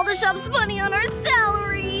spends all the shop's money on our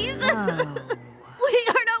salaries! We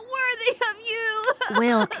are not worthy of you!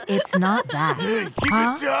 Wilk, it's not that. Hey, keep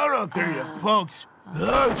it down out there, you punks!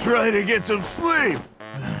 I'm trying to get some sleep!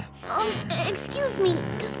 Excuse me,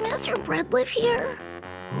 does Master Bread live here?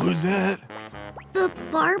 Who's that? The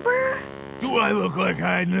barber? Do I look like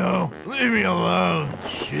I know? Leave me alone.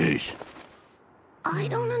 Sheesh. I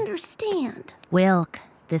don't understand. Wilk,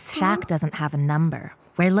 this shack doesn't have a number.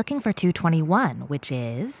 We're looking for 221, which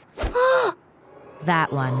is...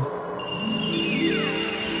 that one.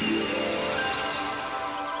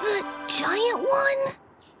 The giant one?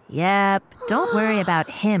 Yep. Don't worry about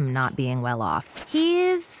him not being well off.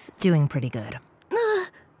 He's doing pretty good.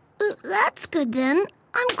 That's good then.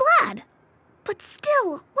 I'm glad. But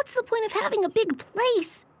still, what's the point of having a big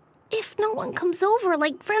place if no one comes over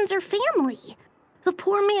like friends or family? The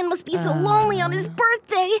poor man must be so lonely on his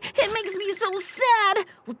birthday. It makes me so sad.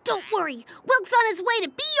 Well, don't worry. Wilk's on his way to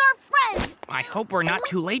be your friend. I hope we're not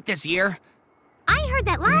too late this year. I heard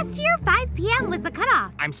that last year, 5 p.m. was the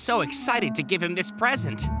cutoff. I'm so excited to give him this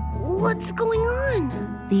present. What's going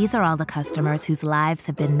on? These are all the customers whose lives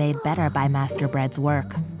have been made better by Master Bread's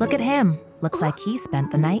work. Look at him. Looks like he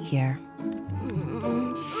spent the night here. He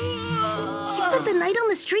spent the night on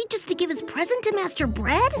the street just to give his present to Master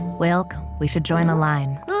Bread? Wilk, we should join the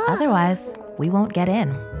line. Otherwise, we won't get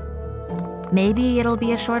in. Maybe it'll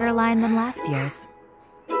be a shorter line than last year's.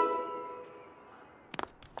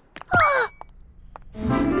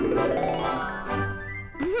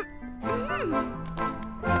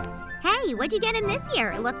 Hey, what'd you get in this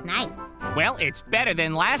year? It looks nice. Well, it's better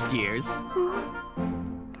than last year's.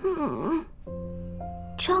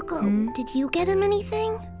 Choco, did you get him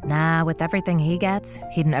anything? Nah, with everything he gets,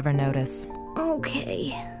 he'd never notice.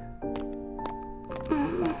 Okay.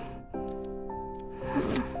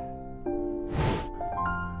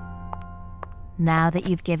 Now that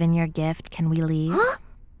you've given your gift, can we leave? Huh?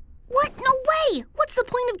 What? No way! What's the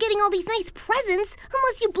point of getting all these nice presents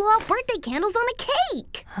unless you blow out birthday candles on a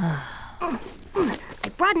cake? I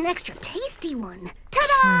brought an extra tasty one.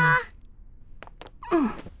 Ta-da!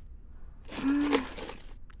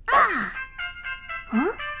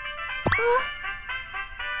 Huh?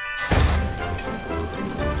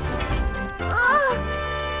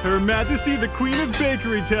 Her Majesty the Queen of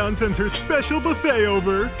Bakery Town sends her special buffet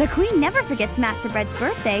over. The Queen never forgets Master Bread's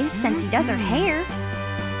birthday since he does her hair.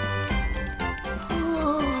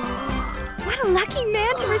 What a lucky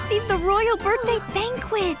man to receive the royal birthday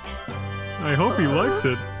banquet. I hope he likes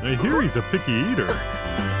it. I hear he's a picky eater.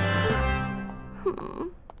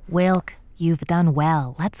 Wilk, you've done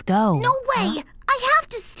well. Let's go. No way! I have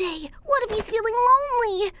to stay. What if he's feeling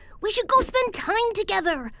lonely? We should go spend time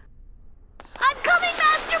together. I'm coming,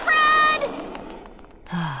 Master Bread!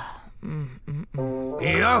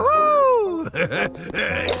 Yahoo!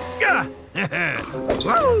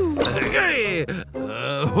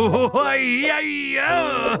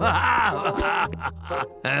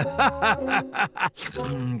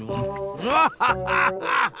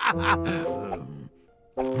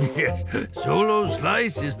 Yes, solo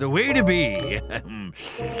slice is the way to be.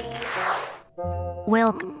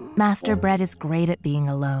 Wilk, Master Bread is great at being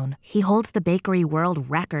alone. He holds the bakery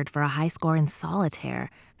world record for a high score in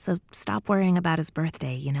solitaire. So stop worrying about his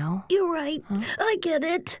birthday, you know? You're right. Huh? I get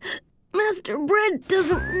it. Master Bread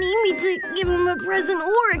doesn't need me to give him a present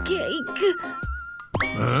or a cake.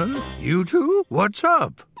 You two? What's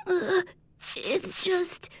up? It's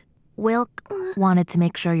just... Wilk wanted to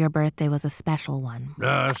make sure your birthday was a special one.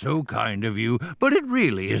 So kind of you, but it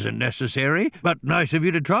really isn't necessary. But nice of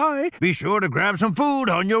you to try. Be sure to grab some food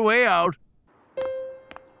on your way out.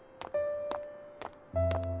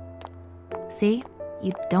 See?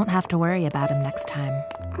 You don't have to worry about him next time.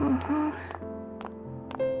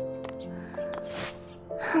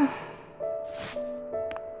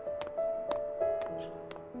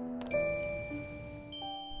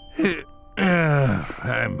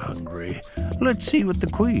 I'm hungry. Let's see what the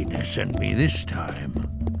Queen has sent me this time.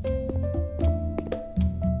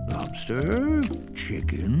 Lobster,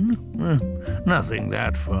 chicken, nothing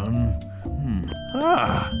that fun.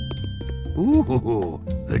 Ooh,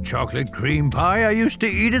 the chocolate cream pie I used to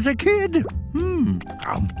eat as a kid.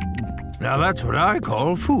 Now that's what I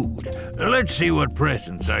call food. Let's see what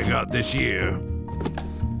presents I got this year.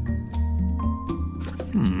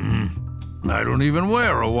 I don't even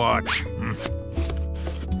wear a watch.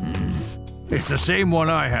 It's the same one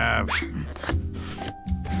I have.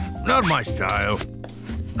 Not my style.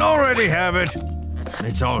 Already have it.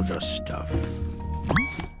 It's all just stuff.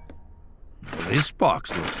 This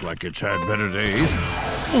box looks like it's had better days.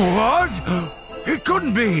 What? It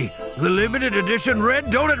couldn't be! The limited edition Red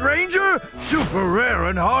Donut Ranger? Super rare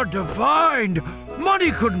and hard to find.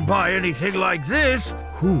 Money couldn't buy anything like this.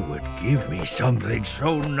 Who would give me something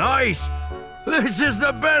so nice? This is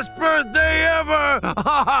the best birthday ever!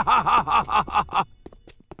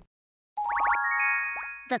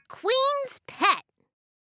 The Queen's pet.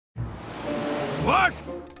 What?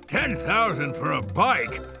 10,000 for a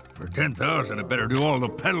bike? For 10,000, I better do all the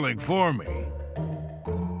pedaling for me.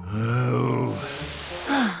 Oh.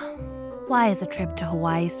 Why is a trip to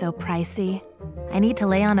Hawaii so pricey? I need to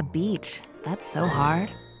lay on a beach. Is that so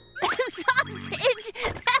hard? Sausage!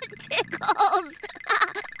 That tickles!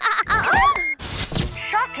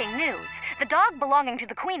 Shocking news. The dog belonging to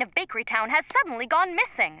the Queen of Bakery Town has suddenly gone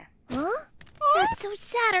missing. Huh? That's so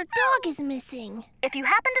sad. Our dog is missing. If you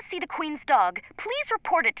happen to see the Queen's dog, please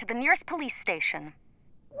report it to the nearest police station.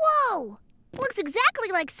 Whoa! Looks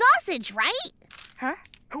exactly like Sausage, right? Huh?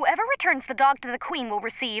 Whoever returns the dog to the Queen will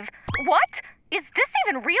receive... What? Is this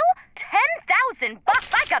even real? 10,000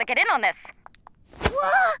 bucks! I gotta get in on this.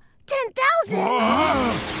 What? 10,000?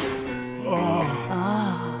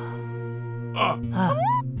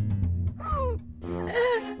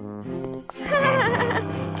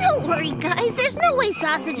 Don't worry, guys. There's no way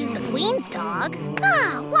Sausage is the Queen's dog.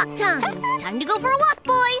 Walk time. Time to go for a walk,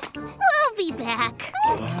 boy. We'll be back.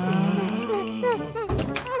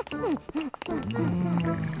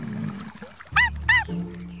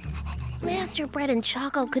 Master Bread and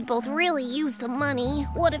Choco could both really use the money.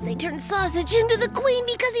 What if they turn Sausage into the Queen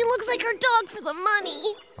because he looks like her dog for the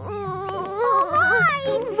money?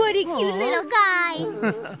 Hi! What a cute little guy.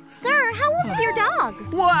 Sir, how old is your dog?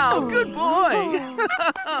 Wow, good boy.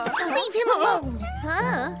 Leave him alone.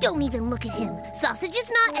 Don't even look at him. Sausage is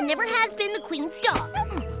not and never has been the Queen's dog.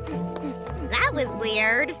 That was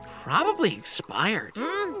weird. Probably expired.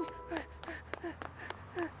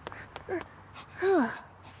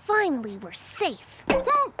 Finally, we're safe.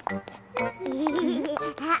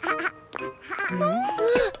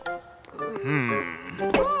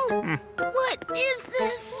 What is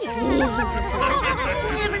this?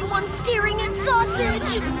 Everyone's staring at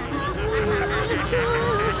sausage.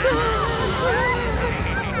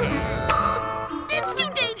 It's too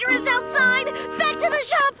dangerous outside. Back to the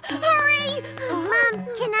shop. Hurry. Mom,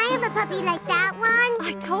 can I have a puppy like that one?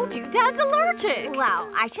 I told you, Dad's allergic. Wow,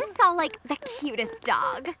 I just saw, like, the cutest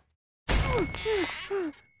dog.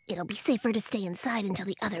 It'll be safer to stay inside until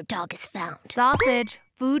the other dog is found. Sausage,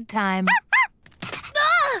 food time.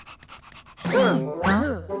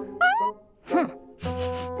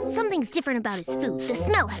 Something's different about his food. The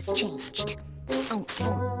smell has changed.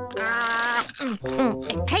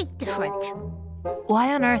 It tastes different.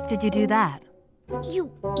 Why on earth did you do that?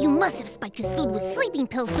 You must have spiked his food with sleeping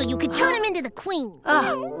pills so you could turn him into the queen.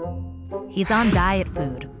 He's on diet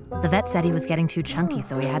food. The vet said he was getting too chunky,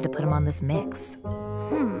 so we had to put him on this mix.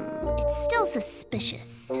 It's still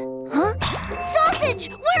suspicious. Huh? Sausage!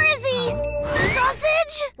 Where is he?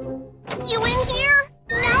 Sausage? You in here?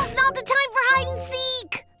 Now's not the time for hide and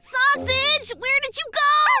seek! Sausage! Where did you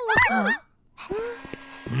go?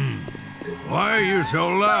 Why are you so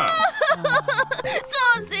loud?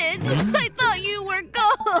 Sausage! I thought you were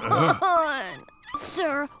gone!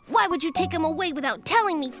 Sir, why would you take him away without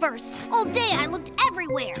telling me first? All day I looked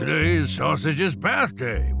everywhere. Today is Sausage's bath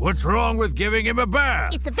day. What's wrong with giving him a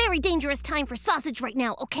bath? It's a very dangerous time for Sausage right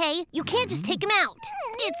now, okay? You can't just take him out.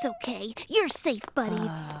 It's okay. You're safe, buddy.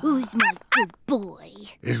 Who's my good boy?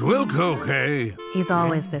 Is Wilk okay? He's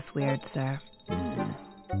always this weird, sir.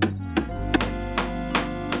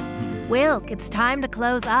 Wilk, it's time to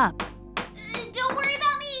close up. Don't worry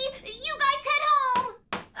about me. You guys head home.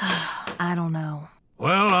 I don't know.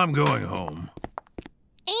 Well, I'm going home.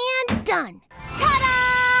 And done.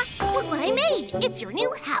 Ta-da! Look what I made. It's your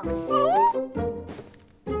new house.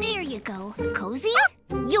 There you go. Cozy?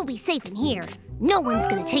 You'll be safe in here. No one's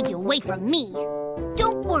gonna take you away from me.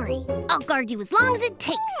 Don't worry. I'll guard you as long as it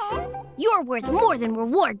takes. You're worth more than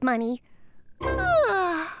reward money.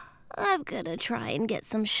 I'm gonna try and get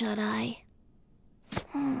some shut-eye.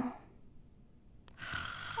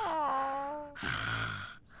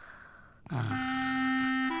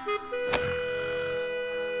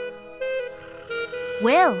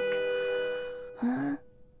 Wilk! Huh?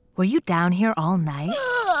 Were you down here all night?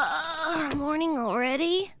 Morning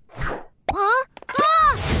already? Huh?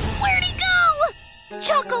 Ah! Where'd he go?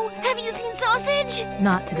 Choco, have you seen Sausage?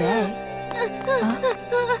 Not today.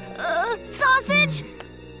 Sausage?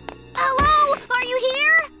 Hello? Are you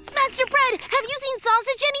here? Master Bread, have you seen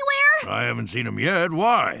Sausage anywhere? I haven't seen him yet.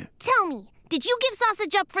 Why? Tell me, did you give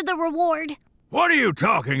Sausage up for the reward? What are you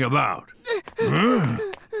talking about?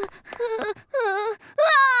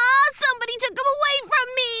 Somebody took him away from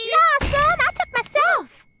me! Nah, son, I took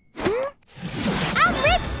myself. I'm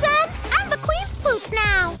rich, son. I'm the queen's pooch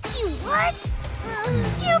now. You what?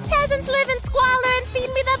 You peasants live in squalor and feed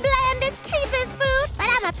me the blandest, cheapest food. But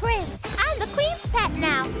I'm a prince. I'm the queen's pet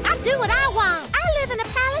now. I do what I want. I live in a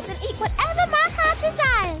palace and eat whatever my heart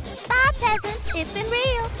desires. Bye, peasants. It's been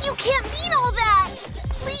real. You can't mean all that.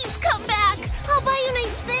 Please come back. I'll buy you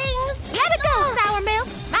nice things. Let it go, sour milk.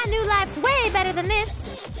 My new life's way better than this.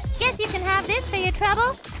 Guess you can have this for your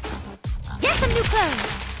trouble. Get some new clothes.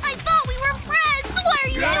 I thought we were friends. Why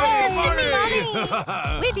are you doing this to me?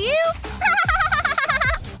 With you?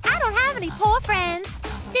 I don't have any poor friends.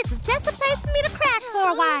 This was just a place for me to crash for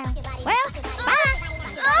a while. Well, bye.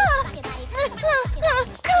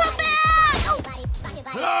 Come back! Come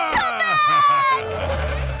back!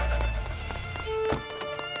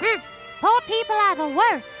 Poor people are the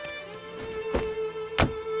worst.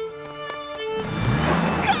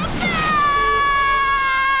 Come back!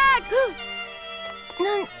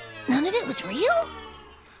 None of it was real?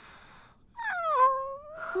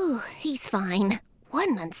 Whew, he's fine. What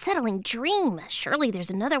an unsettling dream. Surely there's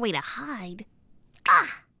another way to hide.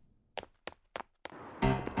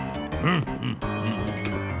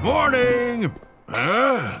 Morning!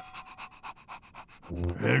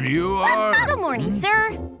 And you are? Good morning,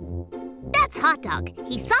 sir. That's Hot Dog.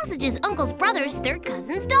 He's Sausage's uncle's brother's third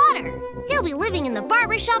cousin's daughter. He'll be living in the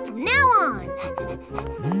barbershop from now on.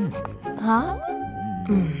 Huh?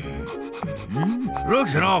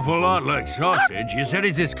 Looks an awful lot like Sausage. You said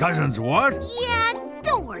he's his cousin's what? Yeah,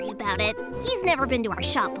 don't worry about it. He's never been to our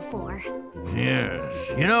shop before.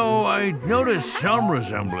 Yes. You know, I noticed some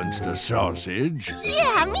resemblance to Sausage.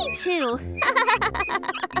 Yeah, me too.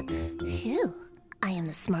 Phew. I am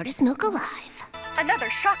the smartest milk alive. Another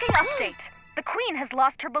shocking update. The Queen has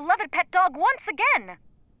lost her beloved pet dog once again.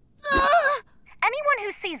 Anyone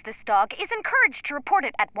who sees this dog is encouraged to report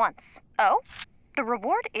it at once. Oh? The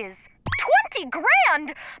reward is 20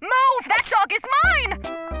 grand! Move! That dog is mine!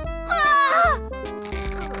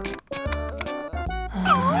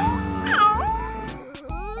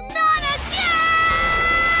 Not again!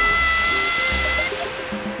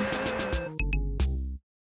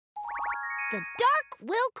 The dark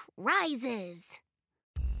Wilk rises.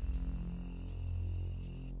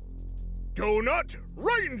 Donut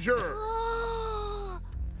Ranger!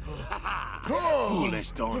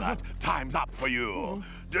 Foolish donut, time's up for you.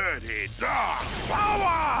 Dirty dark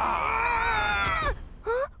power!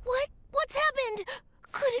 Huh? What? What's happened?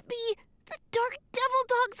 Could it be the Dark Devil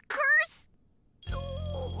Dog's curse?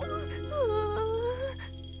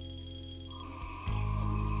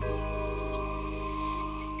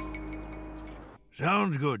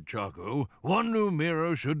 Sounds good, Choco. One new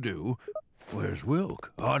mirror should do. Where's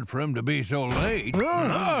Wilk? Odd for him to be so late.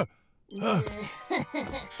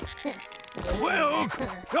 Wilk!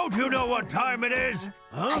 Don't you know what time it is?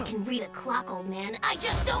 I can read a clock, old man. I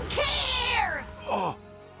just don't care!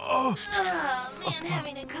 Man,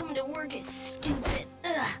 having to come to work is stupid.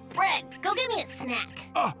 Bread, go get me a snack.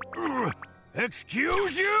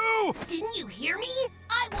 Excuse you? Didn't you hear me?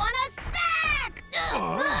 I want a snack!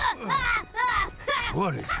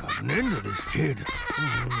 What has gotten into this kid?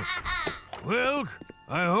 Wilk,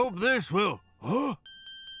 I hope this will...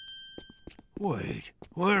 Wait,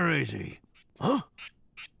 where is he? Huh?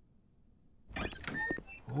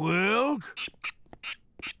 Wilk?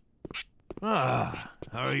 Ah,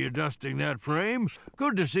 are you dusting that frame?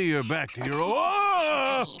 Good to see you're back to your...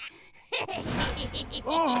 Oh,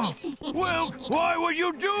 Wilk, why would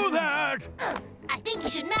you do that? I think you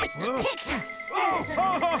should match the picture.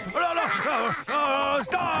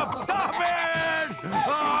 Stop! Stop it!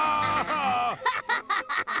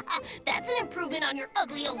 That's an improvement on your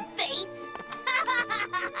ugly old face.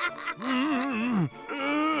 Oh,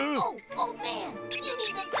 old man, you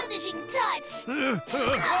need the finishing touch.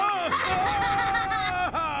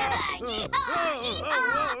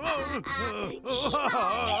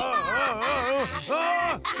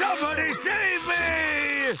 Somebody save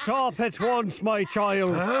me! Stop at once, my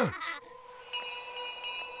child.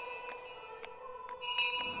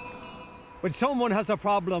 When someone has a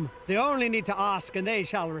problem, they only need to ask and they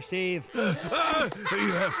shall receive. You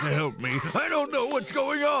have to help me. I don't know what's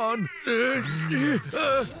going on.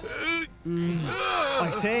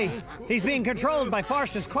 I see. He's being controlled by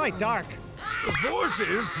forces quite dark.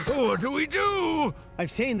 Forces? What do we do? I've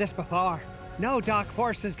seen this before. No dark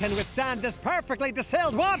forces can withstand this perfectly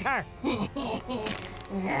distilled water.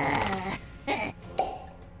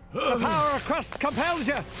 The power of crust compels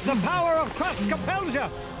you. The power of crust compels you.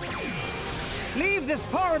 Leave this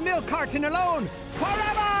poor milk carton alone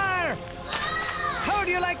forever! How do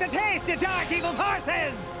you like the taste, you dark evil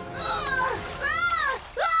forces?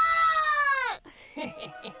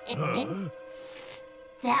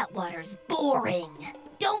 That water's boring.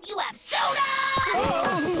 Don't you have soda?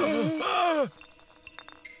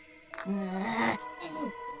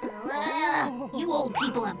 You old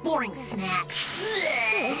people have boring snacks.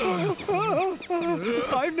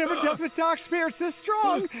 I've never dealt with dark spirits this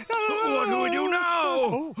strong. What do we do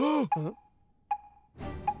now?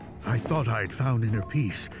 I thought I'd found inner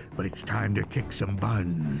peace, but it's time to kick some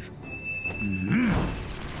buns.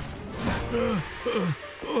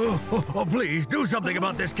 Oh, please, do something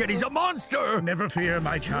about this kid. He's a monster! Never fear,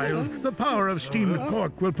 my child. The power of steamed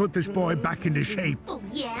pork will put this boy back into shape. Oh,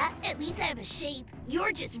 yeah? At least I have a shape.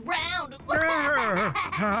 You're just round.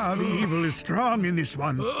 The evil is strong in this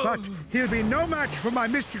one, but he'll be no match for my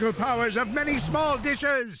mystical powers of many small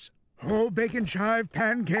dishes. Whole bacon chive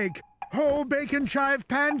pancake. Whole bacon chive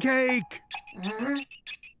pancake.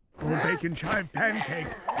 Whole bacon chive pancake.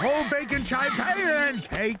 Whole bacon chive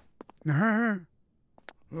pancake.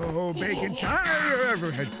 Oh, bacon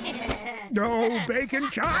chive! No bacon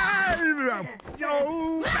chive!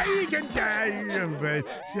 No bacon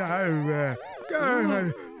chive!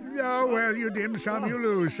 Oh, well, you dim some, you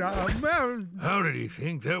lose some. How did he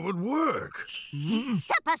think that would work?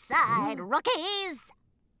 Step aside, rookies!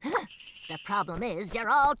 The problem is you're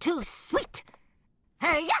all too sweet.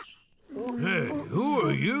 Hey, who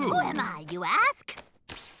are you? Who am I, you ask?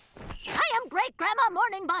 I am Great-Grandma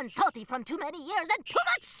Morning Bun, salty from too many years and too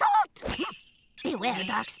much salt! Beware,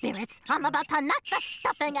 dark spirits. I'm about to knock the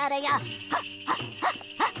stuffing out of ya.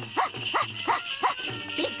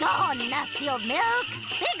 Be gone, nasty old milk!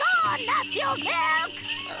 Be gone, nasty old milk!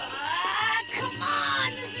 Come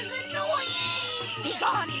on, this is annoying! Be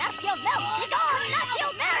gone, nasty old milk! Be gone, nasty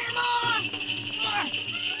old milk!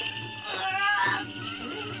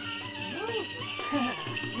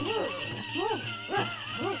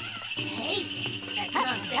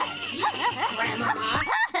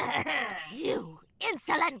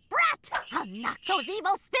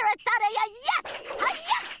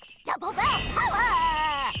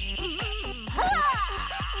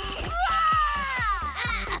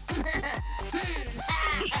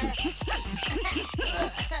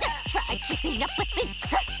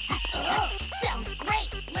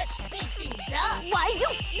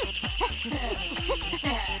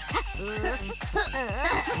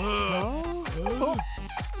 Oh no,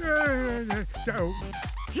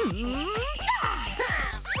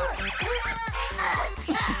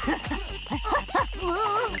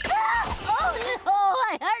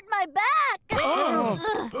 I hurt my back!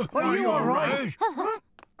 Are you all right?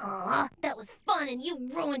 Aw, that was fun and you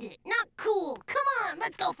ruined it. Not cool. Come on,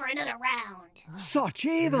 let's go for another round. Such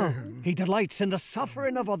evil! He delights in the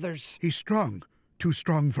suffering of others. He's strong. Too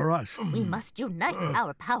strong for us. We must unite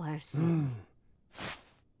our powers.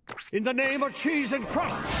 In the name of cheese and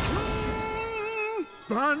crust!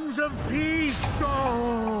 Buns of peace!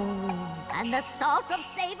 And the salt of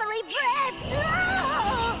savory bread.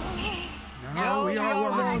 Now we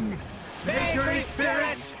are one. Bakery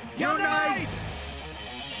spirits, unite!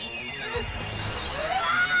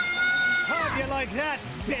 How'd you like that,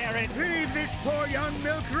 spirits? Leave this poor young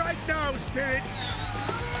milk right now, spirits!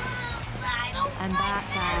 I'm back,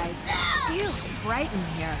 guys. Ew, it's bright in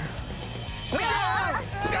here.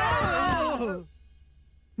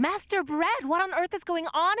 Master Bread, what on earth is going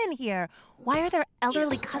on in here? Why are there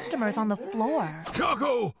elderly customers on the floor?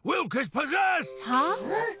 Choco, Wilk is possessed! Huh?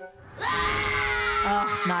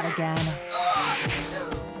 Ugh, not again.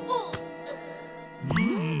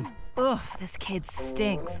 Ugh, this kid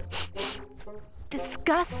stinks.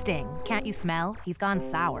 Disgusting. Can't you smell? He's gone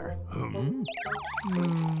sour.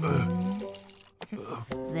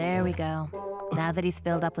 There we go. Now that he's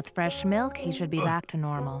filled up with fresh milk, he should be back to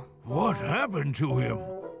normal. What happened to him?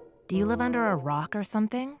 Do you live under a rock or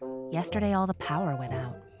something? Yesterday, all the power went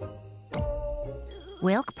out.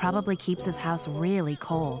 Wilk probably keeps his house really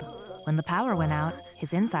cold. When the power went out,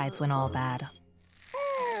 his insides went all bad.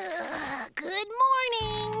 Good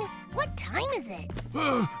morning. What time is it?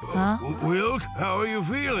 Huh? Wilk, how are you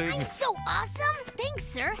feeling? I'm so awesome. Thanks,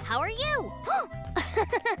 sir. How are you?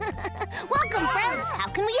 Welcome, friends. How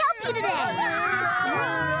can we help you today?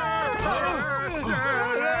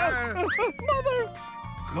 Mother!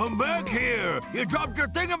 Come back here! You dropped your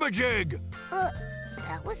thingamajig!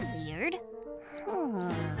 That was weird.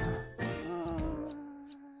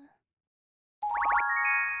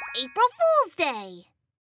 April Fool's Day!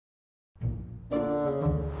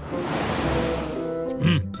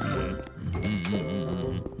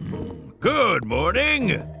 Good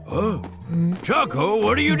morning! Choco,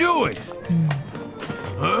 what are you doing?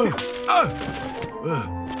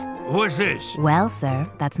 What's this? Well, sir,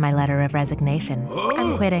 that's my letter of resignation.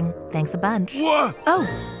 I'm quitting. Thanks a bunch. What? Oh,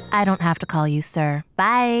 I don't have to call you sir.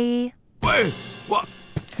 Bye. Wait, what?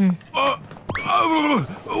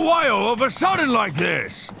 Why all of a sudden like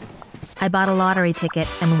this? I bought a lottery ticket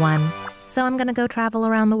and won, so I'm gonna go travel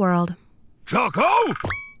around the world. Choco?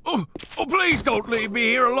 Oh, please don't leave me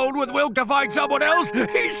here alone with Wilk to find someone else.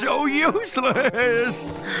 He's so useless.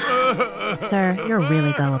 Sir, you're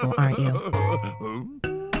really gullible, aren't you?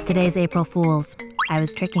 Today's April Fool's. I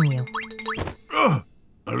was tricking you. A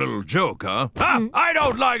little joke, huh? I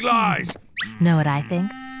don't like lies. Know what I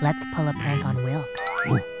think? Let's pull a prank on Wilk.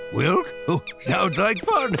 Wilk? Oh, sounds like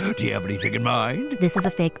fun. Do you have anything in mind? This is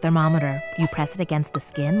a fake thermometer. You press it against the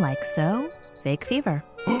skin like so. Fake fever.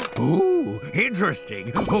 Ooh,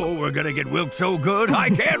 interesting. Oh, we're gonna get Wilk so good. I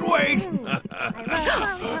can't wait.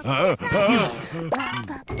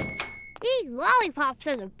 These lollipops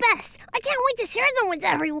are the best. I can't wait to share them with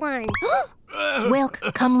everyone. Wilk,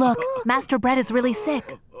 come look. Master Bread is really sick.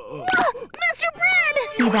 Master Bread!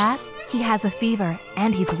 See that? He has a fever,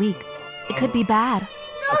 and he's weak. It could be bad.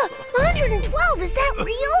 112, is that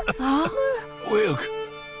real?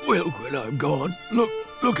 Wilk, when I'm gone,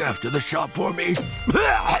 look after the shop for me.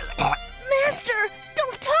 Master,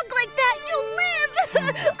 don't talk like that. You'll live.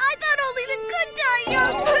 I thought only the good die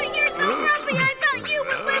young, but you're so grumpy. I thought you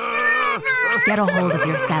would live forever. Get a hold of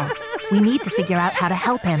yourself. We need to figure out how to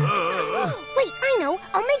help him. Wait, I know.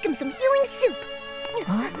 I'll make him some healing soup.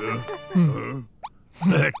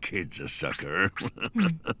 That kid's a sucker.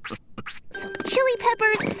 Some chili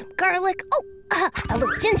peppers, some garlic. Oh, a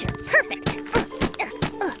little ginger. Perfect.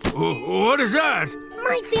 What is that?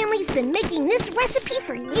 My family's been making this recipe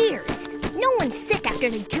for years. No one's sick after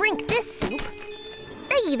they drink this soup.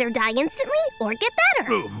 They either die instantly or get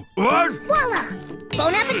better. What? Voila!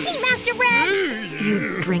 Bon appetit, Master Bread!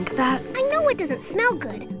 You drink that? I know it doesn't smell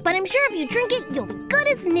good, but I'm sure if you drink it, you'll be good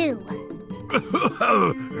as new.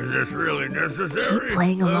 Is this really necessary? Keep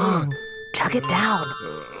playing along. Chug it down.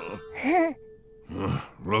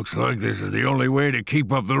 Looks like this is the only way to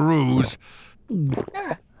keep up the ruse.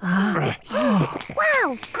 Wow,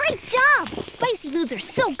 great job! Spicy foods are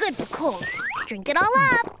so good for colds. Drink it all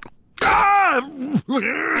up.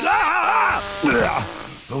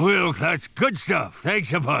 Wilk, that's good stuff.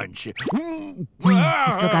 Thanks a bunch. He's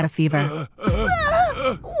still got a fever.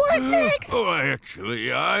 What next? Oh,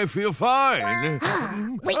 actually, I feel fine.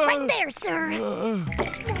 Wait right there, sir.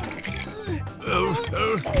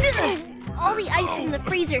 All the ice from the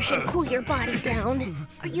freezer should cool your body down.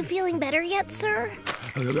 Are you feeling better yet, sir?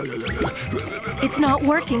 It's not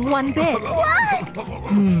working one bit.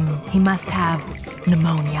 What? He must have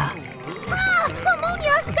pneumonia. Ah!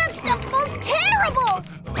 Ammonia! That stuff smells terrible!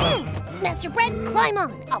 Master Bread, climb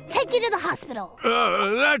on. I'll take you to the hospital.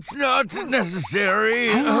 That's not necessary.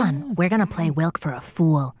 Hang on. We're gonna play Wilk for a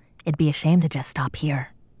fool. It'd be a shame to just stop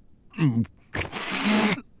here.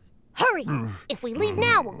 Hurry! If we leave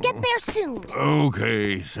now, we'll get there soon.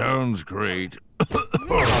 Okay, sounds great. Someone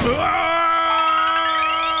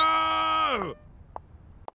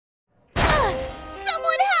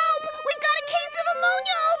help! We've got a case of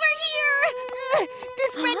ammonia over here!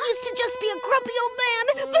 This Bread used to just be a grumpy old man,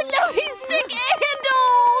 but now he's sick and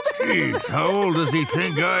old! Jeez, how old does he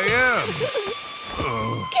think I am?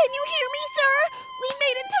 Can you hear me, sir? We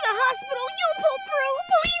made it to the hospital. You'll pull through.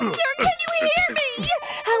 Please, sir, can you hear me?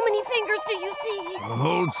 How many fingers do you see?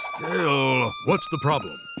 Hold still. What's the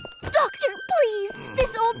problem? Doctor, please!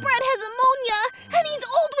 This old Bread has ammonia, and he's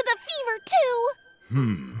old with a fever, too!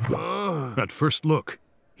 At first look,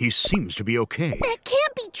 he seems to be okay. That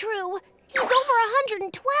can't be true! He's over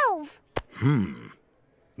 112!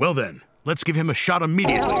 Well then, let's give him a shot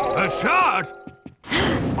immediately. A shot?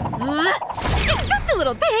 It's just a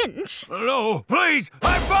little pinch. No, please!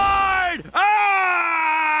 I'm fine!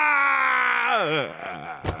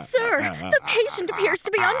 Sir, the patient appears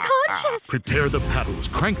to be unconscious. Prepare the paddles.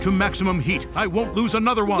 Crank to maximum heat. I won't lose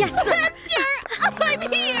another one. Yes, sir. Master, I'm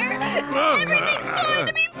here! Everything's going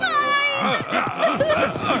to be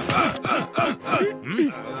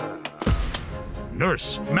fine!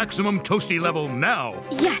 Nurse, maximum toasty level now.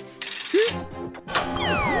 Yes.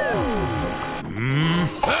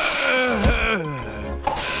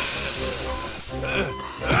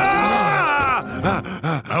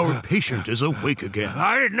 Our patient is awake again.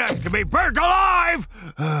 I didn't ask to be burnt alive!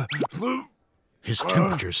 His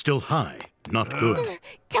temperature's still high. Not good.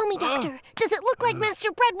 Tell me, Doctor, does it look like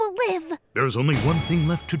Master Bread will live? There's only one thing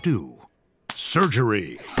left to do.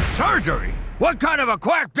 Surgery. Surgery? What kind of a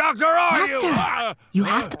quack doctor are you? Master, you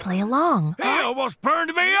have to play along. He almost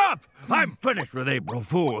burned me up! I'm finished with April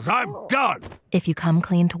Fools. I'm done. If you come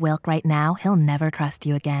clean to Wilk right now, he'll never trust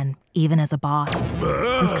you again, even as a boss.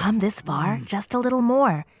 We've come this far, just a little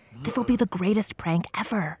more. This'll be the greatest prank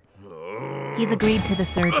ever. He's agreed to the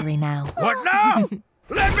surgery now. What now?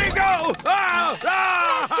 Let me go! Master,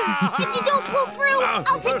 if you don't pull through,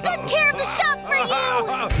 I'll take good care of the shop for you!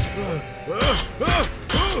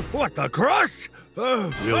 What the crust?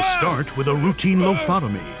 We'll start with a routine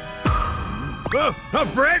lophotomy. A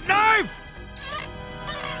bread knife?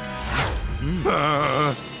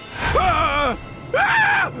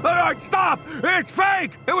 Stop! It's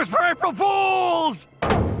fake! It was for April Fools!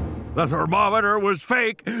 The thermometer was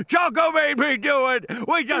fake. Choco made me do it.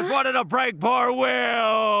 We just wanted to prank poor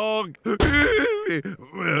Will.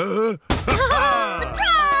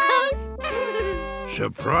 Surprise!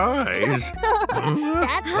 Surprise?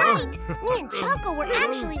 That's right. Me and Choco were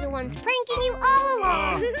actually the ones pranking you all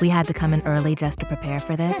along. We had to come in early just to prepare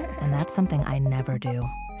for this, and that's something I never do.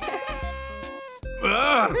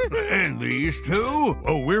 And these two?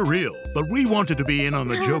 Oh, we're real, but we wanted to be in on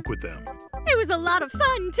the joke with them. It was a lot of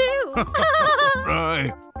fun, too.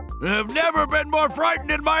 I have never been more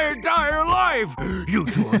frightened in my entire life. You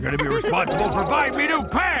two are going to be responsible for buying me new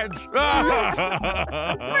pants. Forgive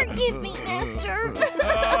me, Master. A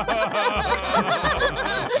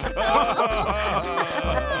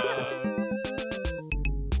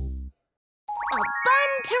bun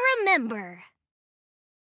to remember.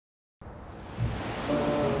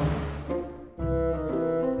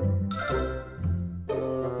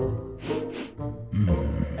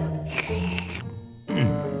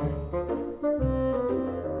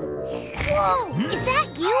 Whoa! Is that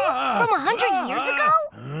you? From 100 years ago?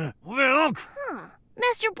 Wilk! Huh.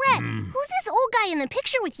 Master Bread, who's this old guy in the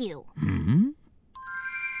picture with you?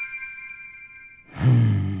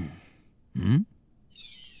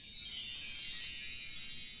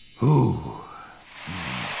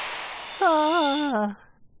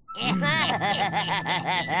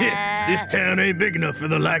 This town ain't big enough for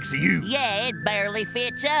the likes of you. Yeah, it barely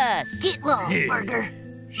fits us. Get lost, Burger.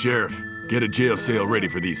 Sheriff, get a jail cell ready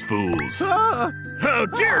for these fools. How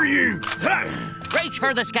dare you! Reach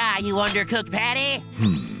for the sky, you undercooked patty.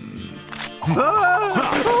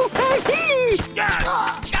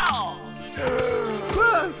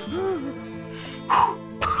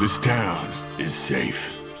 This town is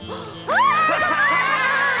safe.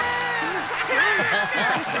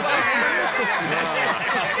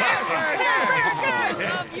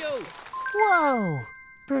 Love you. Whoa!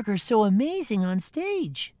 Burger's so amazing on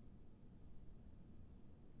stage.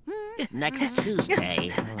 Next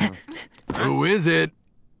Tuesday. Who is it?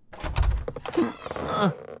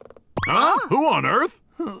 Huh? Who on earth?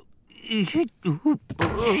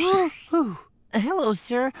 Hello,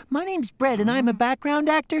 sir. My name's Brett, and I'm a background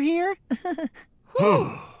actor here.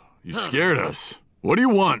 You scared us. What do you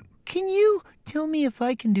want? Can you tell me if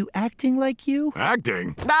I can do acting like you?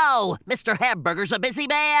 Acting? No! Mr. Hamburger's a busy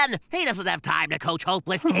man. He doesn't have time to coach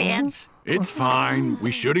hopeless kids. It's fine.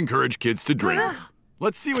 We should encourage kids to dream.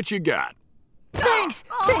 Let's see what you got. Thanks!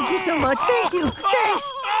 Thank you so much. Thank you.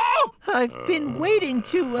 Thanks! I've been waiting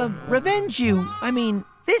to revenge you. I mean,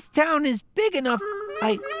 this town is big enough.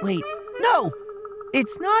 Wait. No!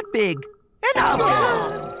 It's not big. Enough!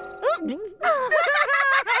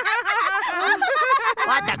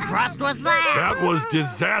 What the crust was that? That was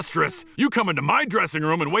disastrous. You come into my dressing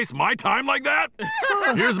room and waste my time like that?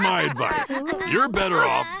 Here's my advice. You're better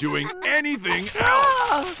off doing anything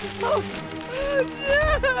else.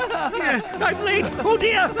 I'm late! Oh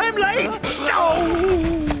dear, I'm late!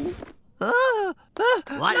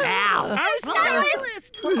 What now? Our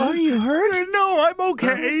stylist! Are you hurt? No, I'm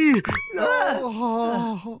okay.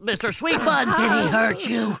 Mr. Sweetbun, did he hurt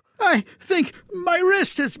you? I think my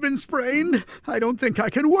wrist has been sprained. I don't think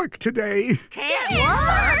I can work today. Can't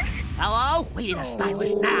work? Hello? We need a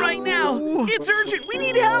stylist now. Right now! It's urgent! We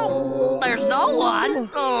need help! There's no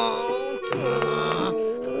one.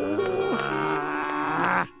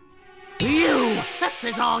 You! This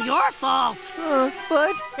is all your fault!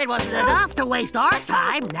 But? It wasn't enough to waste our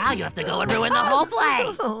time. Now you have to go and ruin the whole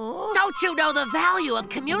play. Don't you know the value of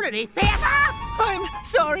community theater? I'm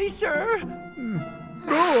sorry, sir.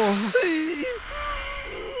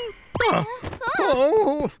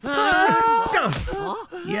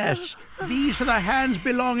 Yes, these are the hands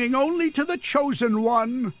belonging only to the chosen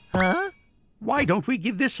one. Huh? Why don't we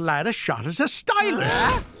give this lad a shot as a stylist?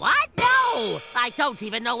 What? No! I don't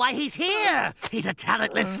even know why he's here. He's a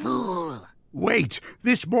talentless fool. Wait,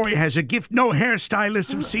 this boy has a gift no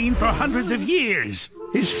hairstylists have seen for hundreds of years.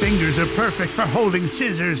 His fingers are perfect for holding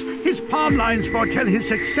scissors. His palm lines foretell his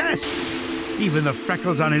success. Even the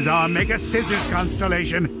freckles on his arm make a scissors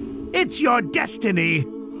constellation. It's your destiny.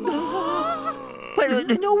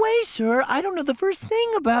 No way, sir. I don't know the first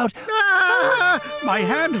thing about... My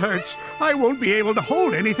hand hurts. I won't be able to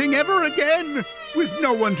hold anything ever again. With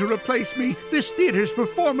no one to replace me, this theater's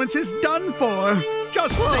performance is done for.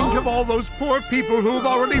 Just think of all those poor people who've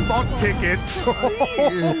already bought tickets. Okay,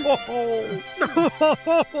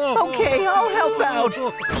 I'll help out.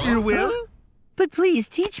 You will? But please,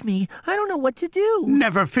 teach me. I don't know what to do.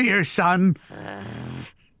 Never fear, son.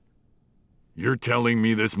 You're telling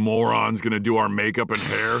me this moron's gonna do our makeup and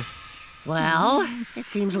hair? Well, it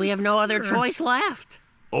seems we have no other choice left.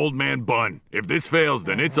 Old man Bun, if this fails,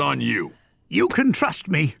 then it's on you. You can trust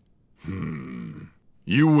me.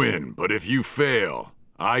 You win, but if you fail,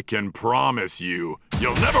 I can promise you'll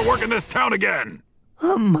never work in this town again.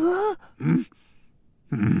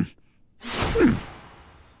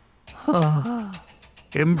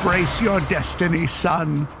 Embrace your destiny,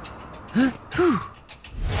 son. He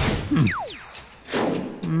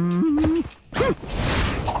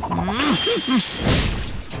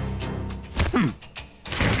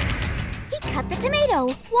cut the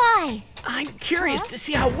tomato. Why? I'm curious to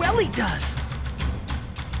see how well he does.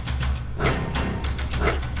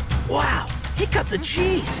 Wow, he cut the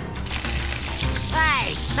cheese.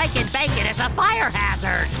 Hey, making bacon is a fire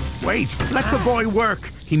hazard. Wait, let the boy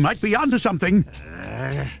work. He might be onto something.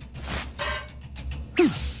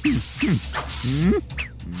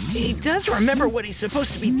 He does remember what he's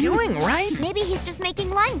supposed to be doing, right? Maybe he's just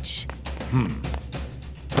making lunch.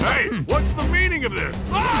 Hey, what's the meaning of this?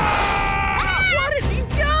 What has he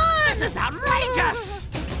done? This is outrageous.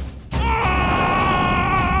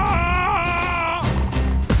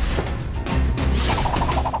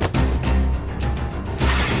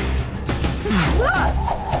 Whoa!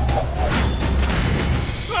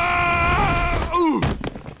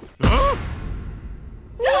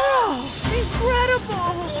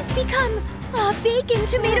 Incredible! He's become a bacon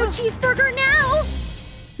tomato cheeseburger now.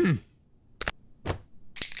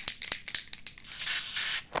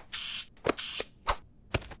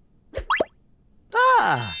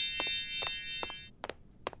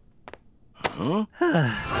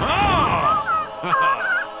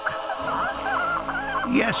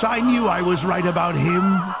 Yes, I knew I was right about him.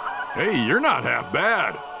 Hey, you're not half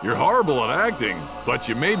bad. You're horrible at acting, but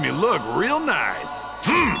you made me look real nice.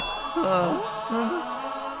 Wow!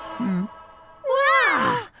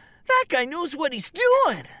 That guy knows what he's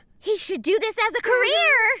doing. He should do this as a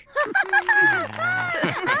career.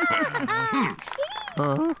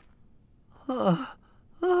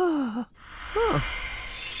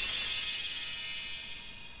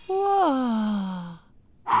 Whoa.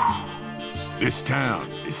 This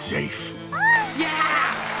town is safe.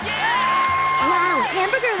 Wow,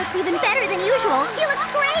 Hamburger looks even better than usual. He looks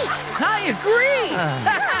great. I agree.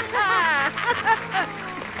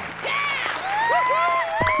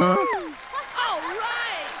 Huh? All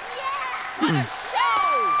right! Yeah! What a show!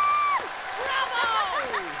 Bravo!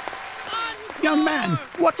 Young man,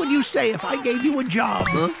 what would you say if I gave you a job?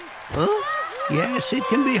 Yes, it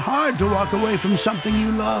can be hard to walk away from something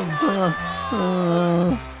you love.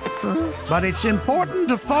 But it's important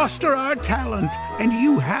to foster our talent, and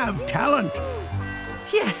you have talent.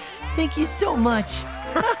 Yes, thank you so much.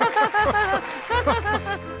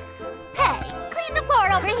 Hey, clean the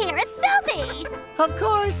floor over here. It's filthy. Of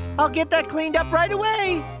course, I'll get that cleaned up right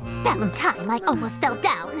away. About time, I almost fell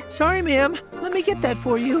down. Sorry, ma'am. Let me get that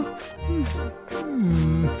for you.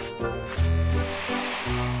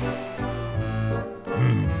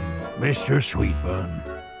 Mr. Sweetbun.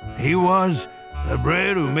 He was the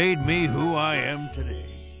bread who made me who I am today.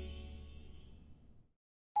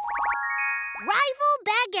 Rival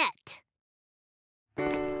Baguette.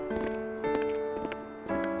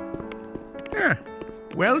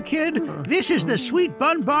 Well, kid, this is the Sweet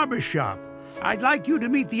Bun Barbershop. I'd like you to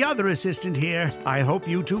meet the other assistant here. I hope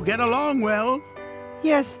you two get along well.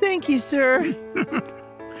 Yes, thank you, sir.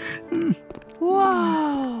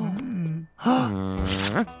 Wow.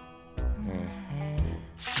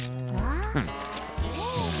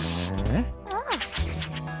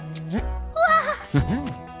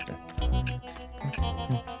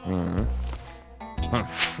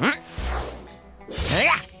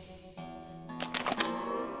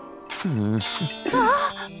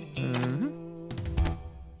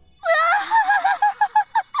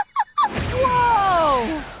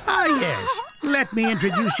 Whoa! Ah, yes. Let me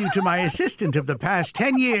introduce you to my assistant of the past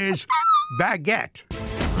 10 years, Baguette.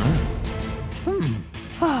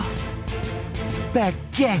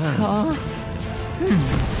 Baguette, huh?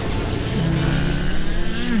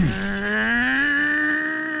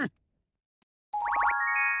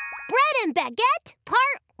 Bread and Baguette,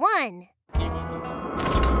 Part 1.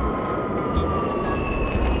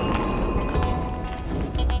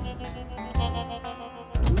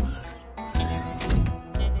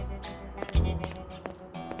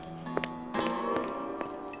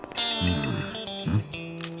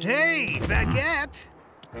 Hey, Baguette!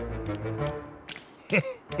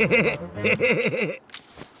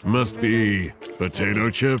 Must be potato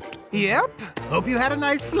chip. Yep. Hope you had a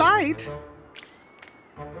nice flight.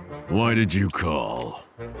 Why did you call?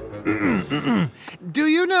 Do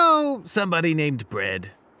you know somebody named Bread?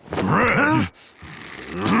 Bread?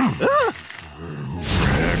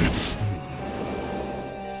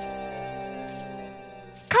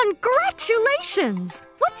 Congratulations!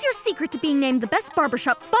 What's your secret to being named the best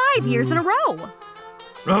barbershop 5 years in a row?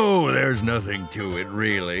 Oh, there's nothing to it,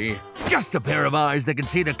 really. Just a pair of eyes that can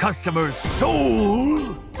see the customer's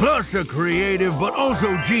soul, plus a creative but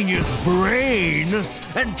also genius brain,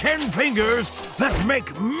 and 10 fingers that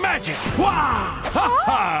make magic. Wah! Ha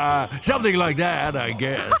ha! Something like that, I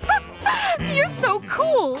guess. You're so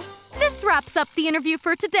cool! This wraps up the interview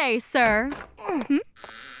for today, sir.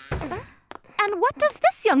 And what does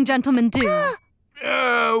this young gentleman do?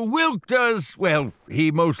 Wilk does, well, he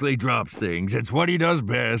mostly drops things. It's what he does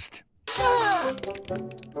best.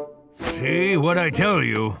 See what I tell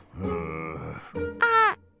you?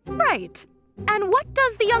 Right. And what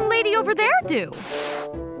does the young lady over there do?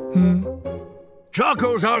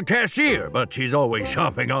 Choco's our cashier, but she's always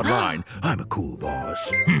shopping online. I'm a cool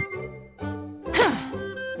boss.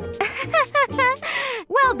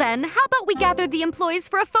 Well then, how about we gather the employees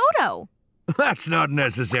for a photo? That's not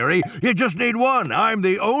necessary. You just need one. I'm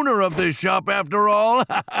the owner of this shop, after all.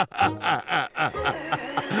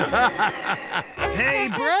 Hey,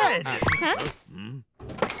 Bread! Huh?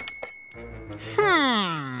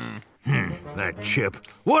 That chip.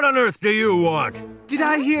 What on earth do you want? Did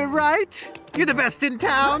I hear right? You're the best in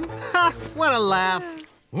town? Ha! What a laugh.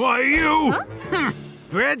 Why, you?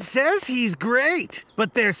 Bread says he's great,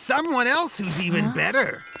 but there's someone else who's even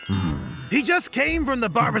better. He just came from the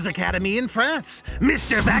Barbers Academy in France,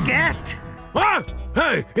 Mr. Baguette. Ah!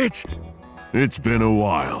 Hey, It's been a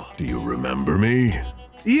while. Do you remember me?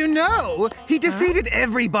 You know, he defeated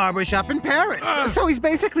every barbershop in Paris, so he's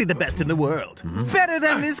basically the best in the world. Better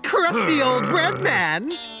than this crusty old bread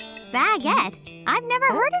man. Baguette? I've never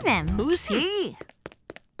heard of him. Who's he?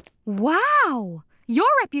 Wow! Your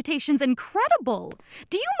reputation's incredible.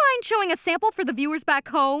 Do you mind showing a sample for the viewers back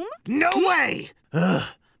home? No way! Ugh.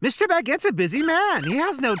 Mr. Baguette's a busy man. He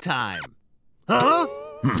has no time. Huh?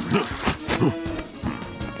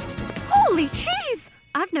 Holy cheese!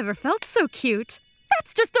 I've never felt so cute.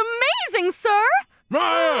 That's just amazing, sir!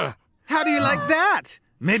 How do you like that?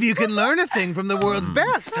 Maybe you can learn a thing from the world's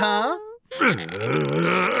best, huh?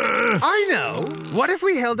 I know. What if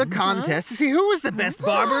we held a contest to see who was the best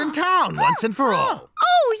barber in town once and for all?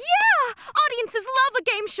 Oh, yeah! Audiences love a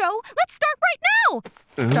game show. Let's start right now.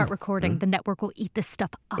 Start recording. The network will eat this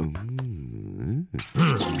stuff up.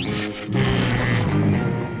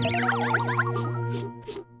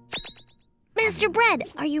 Master Bread,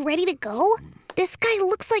 are you ready to go? This guy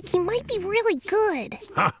looks like he might be really good.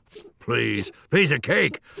 Ha! Please, piece of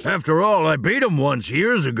cake. After all, I beat him once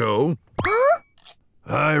years ago. Huh?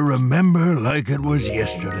 I remember like it was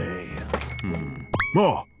yesterday.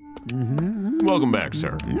 Oh. Welcome back,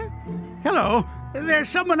 sir. Hello. There's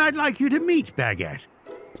someone I'd like you to meet, Baguette.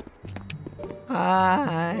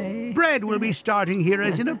 Hi. Bread will be starting here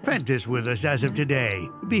as an apprentice with us as of today.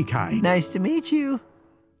 Be kind. Nice to meet you.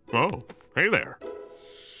 Oh, hey there.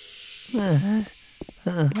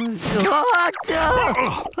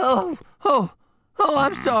 Oh,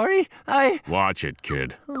 I'm sorry. Watch it,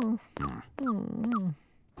 kid. Oh. No?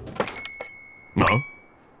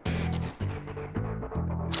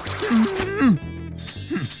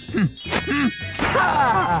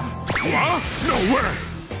 Nowhere!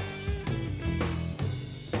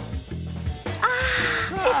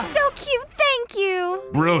 It's so cute, thank you.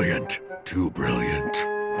 Brilliant. Too brilliant.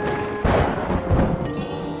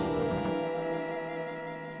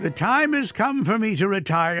 The time has come for me to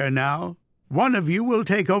retire now. One of you will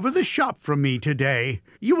take over the shop from me today.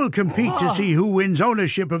 You will compete to see who wins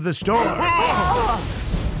ownership of the store.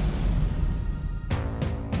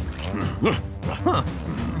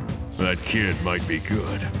 That kid might be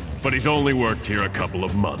good, but he's only worked here a couple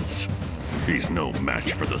of months. He's no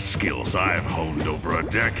match for the skills I've honed over a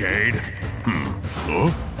decade.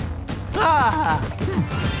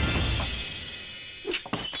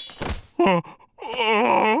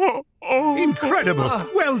 Incredible!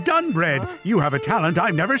 Well done, Bread. You have a talent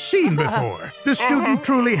I've never seen before. The student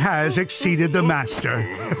truly has exceeded the master.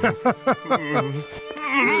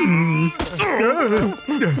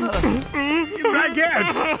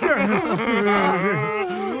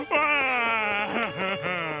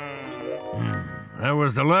 That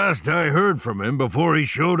was the last I heard from him before he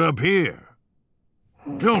showed up here.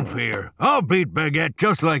 Don't fear. I'll beat Baguette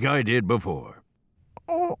just like I did before.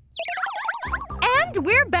 And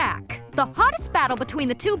we're back. The hottest battle between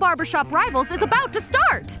the two barbershop rivals is about to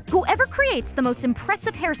start. Whoever creates the most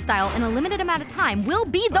impressive hairstyle in a limited amount of time will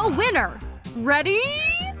be the winner. Ready?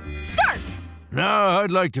 Start! Now,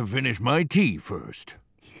 I'd like to finish my tea first.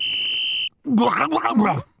 Wait,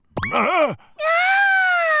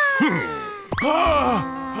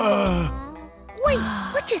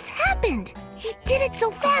 what just happened? He did it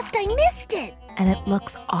so fast I missed it. And it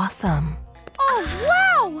looks awesome. Oh,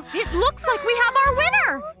 wow! It looks like we have our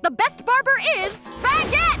winner! The best barber is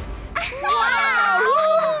Baguette!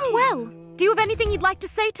 Wow! Well, do you have anything you'd like to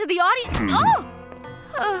say to the audience?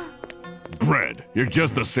 Bread, you're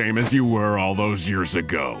just the same as you were all those years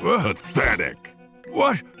ago. Pathetic.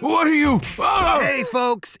 What? What are you? Hey,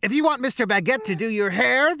 folks, if you want Mr. Baguette to do your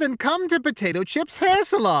hair, then come to Potato Chip's Hair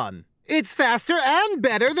Salon. It's faster and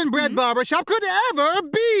better than BreadBarbershop could ever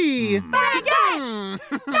be. Baguette!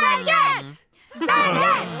 Baguette!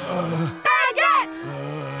 Baguette! Baguette!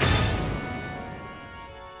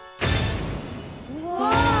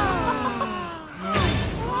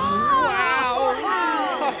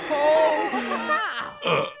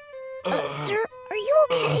 Sir, are you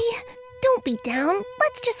okay? Don't be down.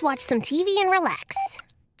 Let's just watch some TV and relax.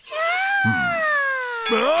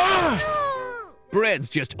 Bread's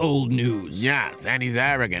just old news. Yes, and he's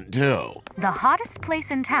arrogant, too. The hottest place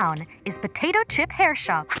in town is Potato Chip Hair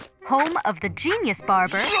Shop, home of the genius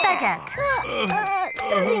barber, Baguette.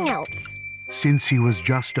 Something else. Since he was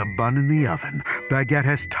just a bun in the oven, Baguette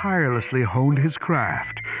has tirelessly honed his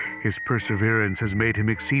craft. His perseverance has made him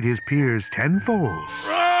exceed his peers tenfold.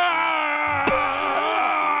 Sir?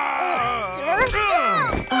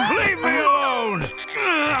 Leave me alone!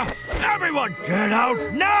 Everyone, get out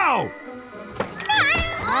now!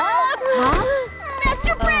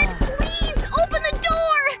 Master Bread, please open the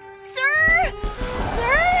door! Sir?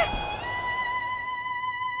 Sir?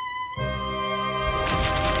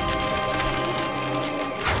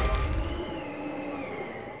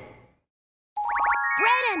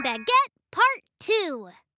 Bread and Baguette, Part 2.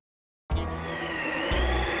 I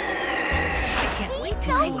can't wait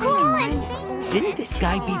to see what Cool. Didn't this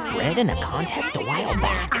guy beat Bread in a contest a while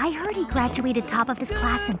back? I heard he graduated top of his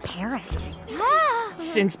class in Paris.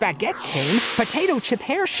 Since Baguette came, Potato Chip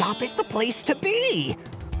Hair Shop is the place to be.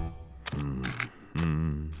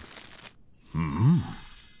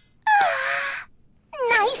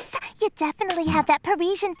 Nice. You definitely have that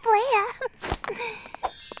Parisian flair.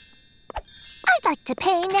 I'd like to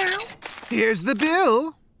pay now. Here's the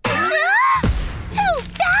bill.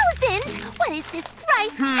 2,000? What is this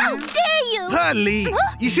price? How dare you? Please.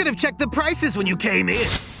 You should have checked the prices when you came in.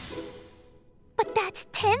 But that's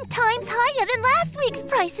 10 times higher than last week's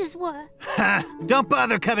prices were. Ha! Don't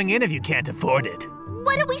bother coming in if you can't afford it.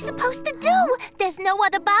 What are we supposed to do? There's no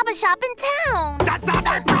other barbershop in town. That's not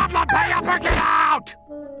my problem! Pay up or get out!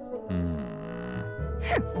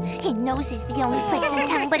 He knows he's the only place in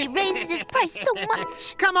town, but he raises his price so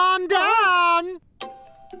much. Come on down!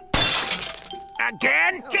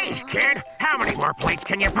 Again? Jeez, kid! How many more plates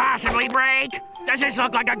can you possibly break? Does this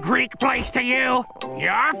look like a Greek place to you?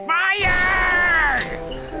 You're fired!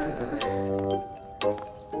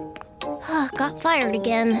 Got fired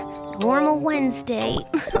again. Normal Wednesday.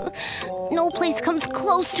 No place comes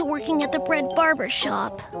close to working at the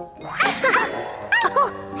BreadBarbershop.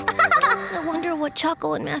 I wonder what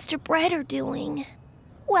Choco and Master Bread are doing.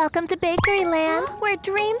 Welcome to Bakery Land, where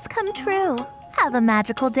dreams come true. Have a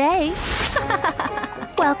magical day.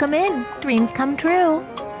 Welcome in. Dreams come true.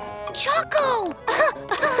 Choco!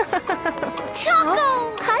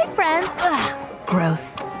 Choco! Hi, friends.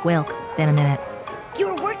 Gross. Wilk, been a minute.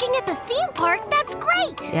 You're working at the theme park? That's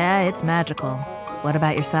great! Yeah, it's magical. What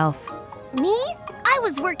about yourself? Me? I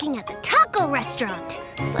was working at the taco restaurant,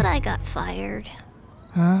 but I got fired.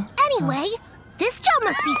 Huh? Anyway, this job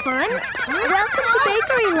must be fun. Welcome to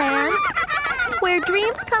Bakery Land, where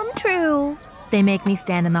dreams come true. They make me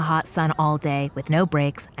stand in the hot sun all day with no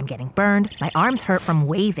breaks. I'm getting burned, my arms hurt from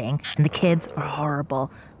waving, and the kids are horrible.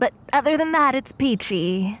 But other than that, it's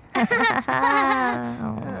peachy. Mom,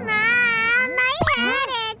 my head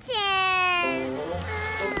itches.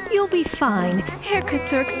 You'll be fine.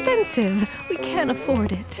 Haircuts are expensive. We can't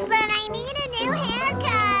afford it. But I need a new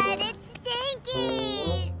haircut. It's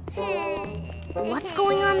stinky. What's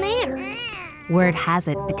going on there? Word has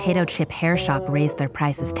it, Potato Chip Hair Shop raised their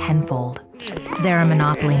prices tenfold. They're a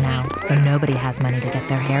monopoly now, so nobody has money to get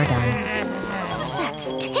their hair done.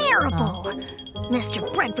 That's terrible. Master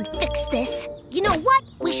Bread would fix this. You know what?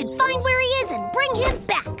 We should find where he is and bring him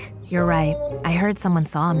back. You're right. I heard someone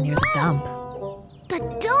saw him near the dump. The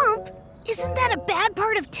dump? Isn't that a bad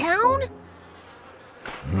part of town?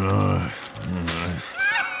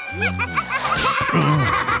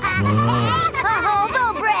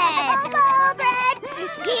 Hobo bread! Hobo bread!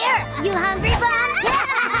 Here, you hungry, bum?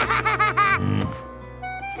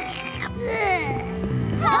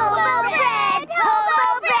 Hobo bread!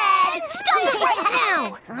 Hobo bread! Stop it right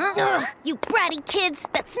now! Ugh, you bratty kids,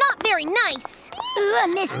 that's not very nice.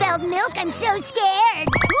 Misspelled milk, I'm so scared.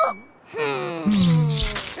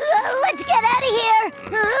 Let's get out of here!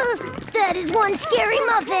 That is one scary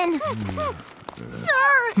muffin.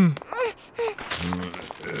 Sir!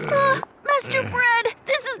 Master Bread,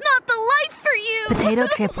 this is not the life for you! Potato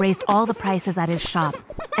Chip raised all the prices at his shop,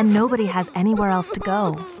 and nobody has anywhere else to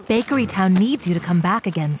go. Bakery Town needs you to come back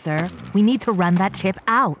again, sir. We need to run that chip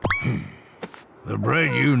out. The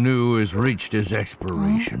bread you knew has reached its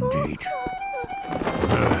expiration date.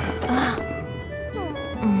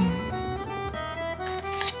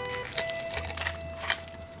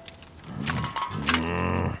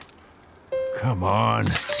 Come on.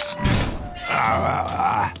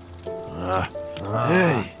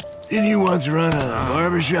 Hey, didn't you once run a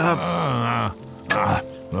barbershop?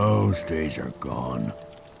 Those days are gone.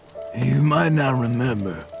 You might not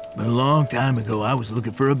remember, but a long time ago I was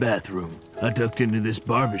looking for a bathroom. I ducked into this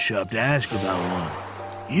barbershop to ask about one.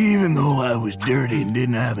 Even though I was dirty and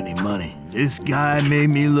didn't have any money, this guy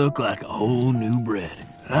made me look like a whole new bread.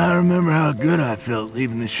 I remember how good I felt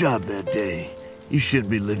leaving the shop that day. You shouldn't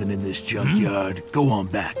be living in this junkyard. Go on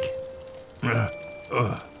back.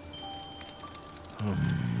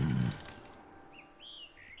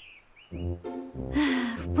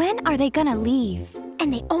 When are they gonna leave?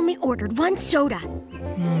 And they only ordered one soda.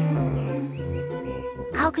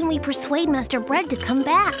 How can we persuade Master Bread to come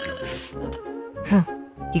back?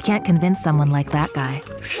 You can't convince someone like that guy.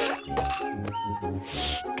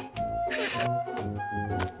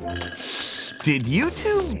 Did you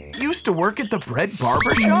two used to work at the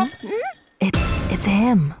BreadBarbershop? It's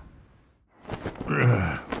him.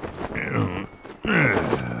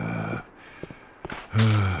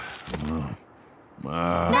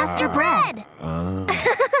 Master Bread!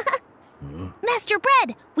 Master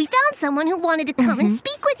Bread, we found someone who wanted to come and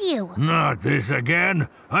speak with you. Not this again.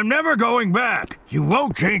 I'm never going back. You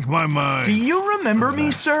won't change my mind. Do you remember me,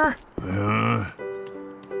 sir?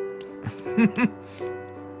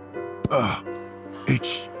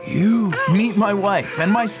 It's you. Meet my wife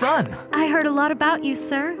and my son. I heard a lot about you,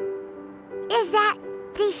 sir. Is that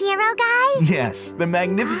the hero guy? Yes, the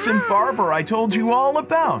magnificent barber I told you all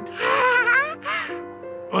about.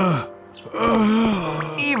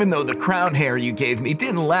 Even though the crown hair you gave me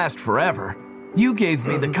didn't last forever, you gave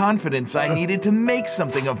me the confidence I needed to make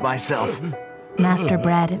something of myself. Master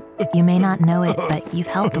Bread, you may not know it, but you've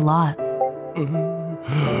helped a lot.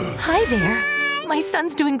 Hi there. My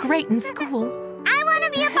son's doing great in school. I want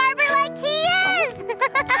to be a barber like he is!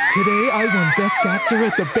 Today I won Best Actor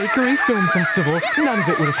at the Bakery Film Festival. None of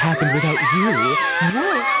it would have happened without you.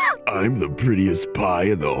 I'm the prettiest pie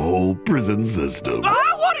in the whole prison system. I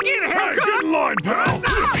want to get a haircut! Hey, get in line, pal!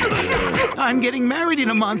 I'm getting married in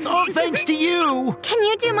a month, all thanks to you! Can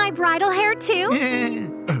you do my bridal hair too?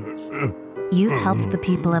 You've helped the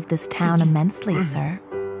people of this town immensely, sir.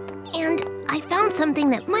 And I found something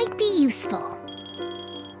that might be useful.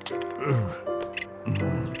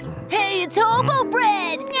 Hey, it's Hobo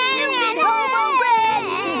Bread! Stupid Hobo Bread!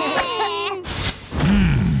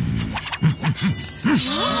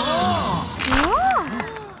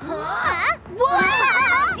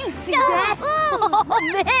 What? You see that? Oh,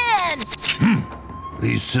 man!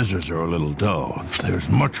 These scissors are a little dull. There's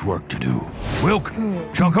much work to do. Wilk,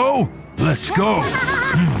 Choco, let's go.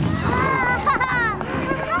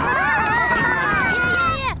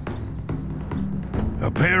 A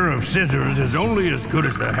pair of scissors is only as good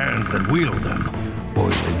as the hands that wield them.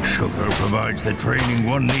 Boiling sugar provides the training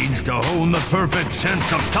one needs to hone the perfect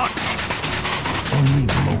sense of touch. Only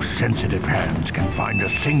the most sensitive hands can find a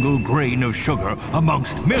single grain of sugar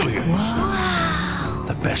amongst millions. Wow.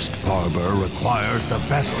 The best barber requires the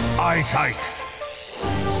best eyesight.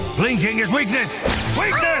 Blinking is weakness!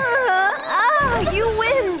 Weakness! You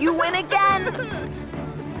win! You win again!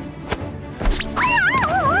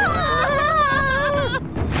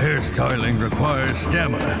 Hairstyling requires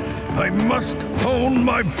stamina. I must hone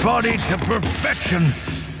my body to perfection.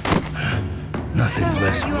 Nothing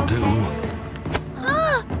less will do.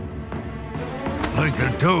 Like the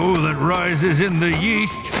dough that rises in the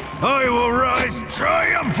yeast, I will rise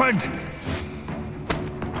triumphant.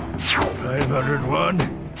 501,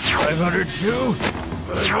 502,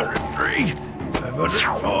 503,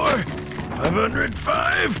 504,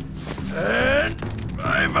 505, and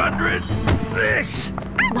 506.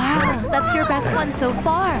 Wow, that's your best one so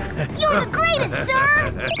far. You're the greatest,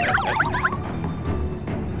 sir!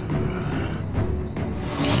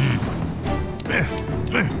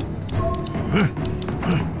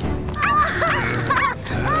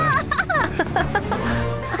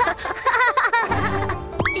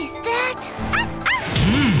 Is that?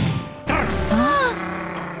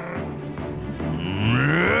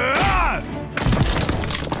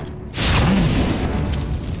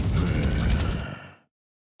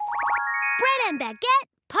 Bread and Baguette,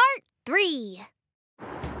 Part 3.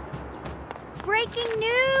 Breaking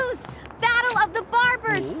news! Battle of the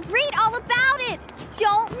Barbers! Read all about it!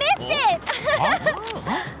 Don't miss it!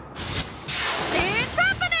 It's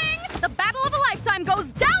happening! The battle of a lifetime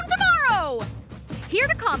goes down tomorrow! Here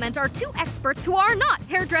to comment are two experts who are not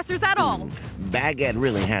hairdressers at all. Baguette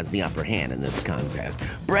really has the upper hand in this contest.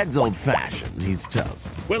 Bread's old-fashioned. He's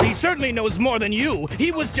toast. Well, he certainly knows more than you.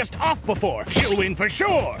 He was just off before. He'll win for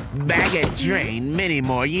sure. Baguette trained many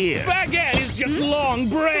more years. Baguette is just long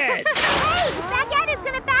bread. Hey, Baguette is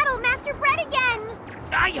gonna battle Master Bread again!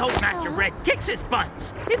 I hope Master Bread kicks his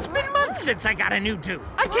buns. It's been months since I got a new tooth.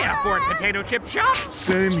 I can't afford potato chip shop.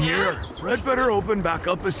 Same here. Bread better open back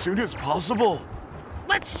up as soon as possible.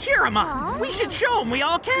 Let's cheer him up. We should show him we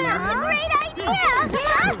all care. That's a great idea!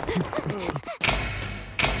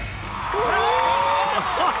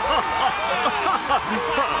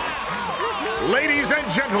 Ladies and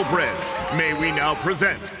gentlebreads, may we now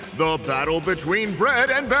present the battle between Bread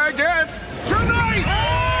and Baguette tonight!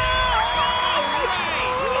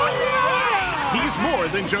 He's more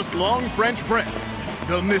than just long French bread.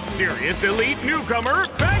 The mysterious elite newcomer,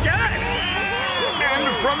 Baguette!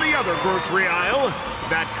 And from the other grocery aisle,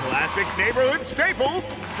 that classic neighborhood staple,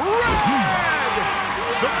 Bread!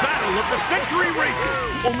 The battle of the century rages.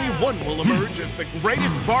 Only one will emerge as the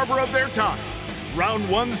greatest barber of their time. Round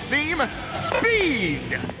one's theme,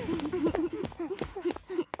 speed!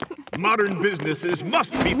 Modern businesses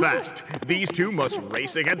must be fast. These two must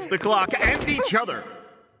race against the clock and each other.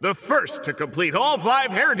 The first to complete all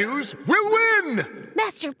 5 hairdos will win!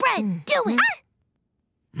 Master Bread, do it!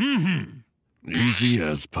 Easy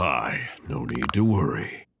as pie. No need to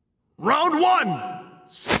worry. Round 1,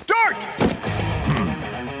 start!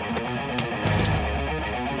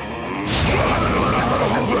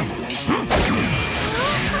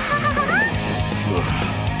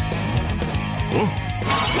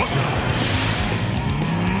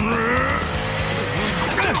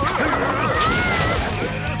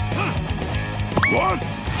 What?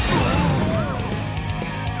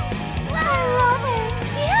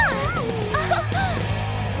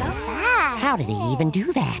 How did he even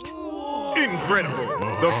do that? Incredible!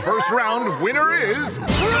 The first round winner is Bread!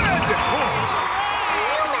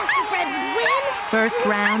 Master Bread would win. First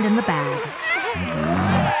round in the bag.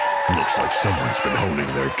 Looks like someone's been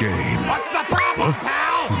honing their game. What's the problem,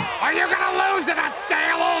 pal? Are you gonna lose to that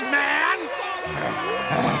stale old man?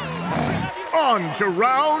 On to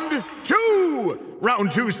round 2! Round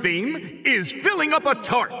 2's theme is filling up a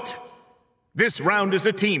tart. This round is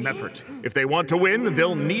a team effort. If they want to win,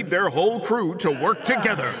 they'll need their whole crew to work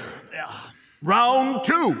together. Round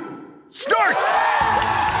 2, start!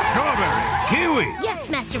 Strawberry, kiwi. Yes,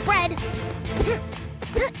 Master Bread.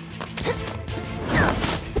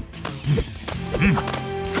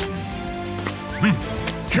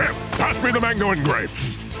 Chip, pass me the mango and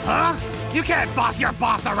grapes. Huh? You can't boss your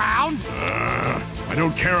boss around. I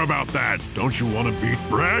don't care about that. Don't you want to beat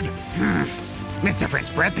Bread? Mr.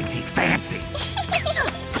 French Bread thinks he's fancy.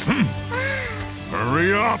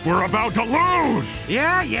 Hurry up, we're about to lose!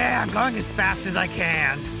 Yeah, I'm going as fast as I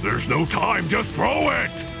can. There's no time, just throw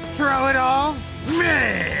it! Throw it all?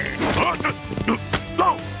 Me!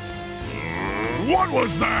 What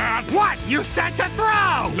was that? What? You said to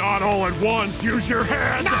throw! Not all at once, use your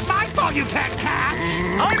head! Not my fault you can't catch!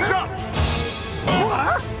 Time's up!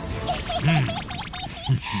 What?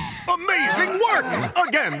 Amazing work!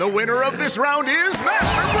 Again, the winner of this round is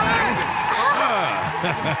Master Bread!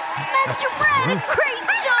 Master Bread, great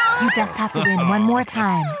job! You just have to win one more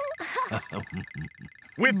time.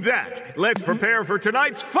 With that, let's prepare for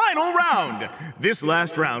tonight's final round. This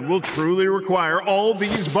last round will truly require all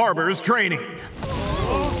these barbers training.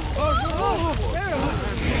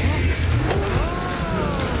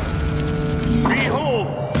 Behold,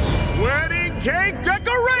 wedding cake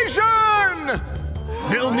decoration!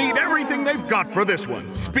 They'll need everything they've got for this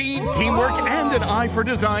one. Speed, teamwork, and an eye for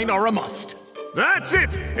design are a must. That's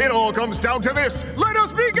it! It all comes down to this. Let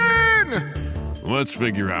us begin! Let's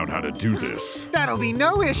figure out how to do this. That'll be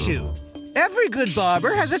no issue. Every good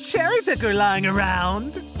barber has a cherry picker lying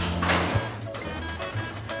around.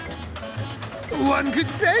 One could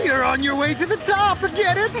say you're on your way to the top,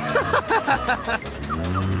 get it?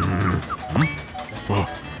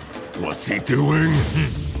 What's he doing?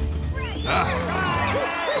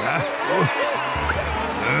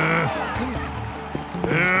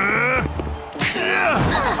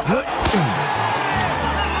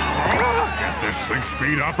 Get this thing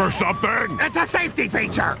speed up or something? It's a safety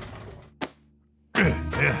feature! The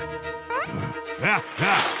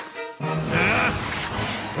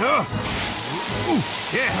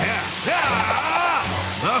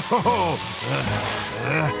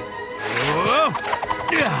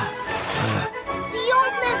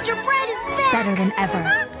old Master Bread is back! Better than ever.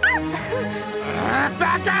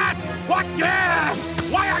 Baguette! What gives?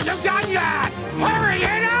 Why are you done yet? Hurry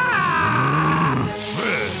it up!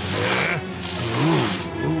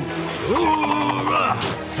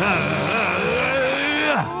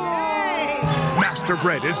 Master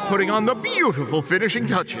Bread is putting on the beautiful finishing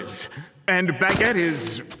touches. And Baguette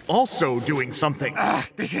is also doing something.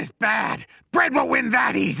 This is bad. Bread will win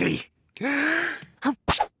that easy.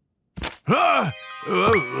 Master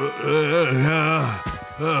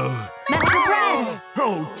Bread!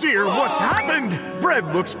 Oh dear, what's happened? Bread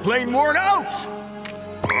looks plain worn out.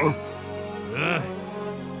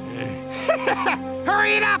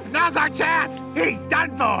 Hurry it up! Now's our chance! He's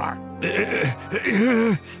done for!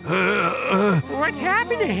 What's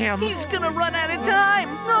happened to him? He's gonna run out of time!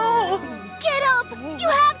 No! Get up! You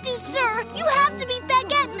have to, sir! You have to be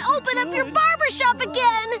Baguette and open up your barbershop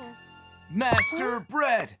again! Master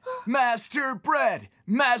Bread! Master Bread!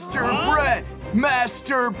 Master Bread!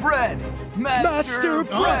 Master Bread! Master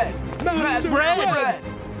Bread! Master Bread!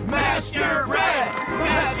 Master Bread!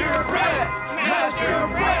 Master Bread! Master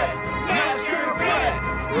Bread! Master Bread!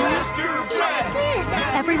 Master Bread! This!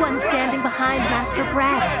 Everyone's standing behind Master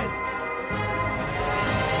Bread.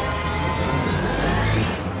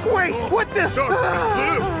 Wait, what the?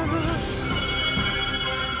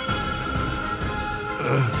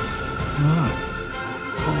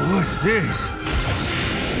 What's this?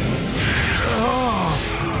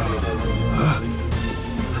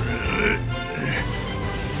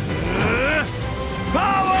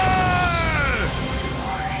 Power!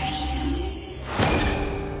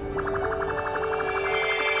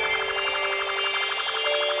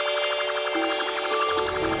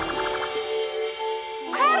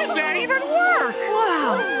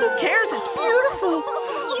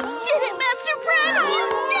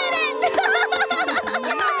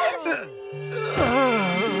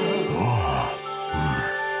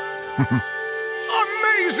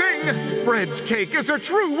 Bread's cake is a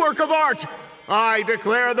true work of art. I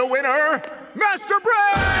declare the winner, Master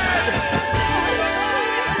Bread!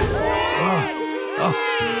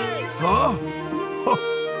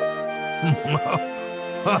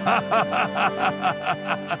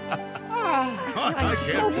 I'm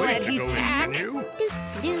so glad he's back.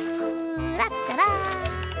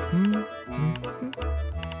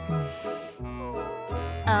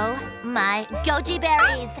 Oh my goji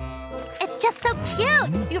berries! It's just so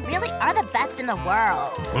cute! You really are the best in the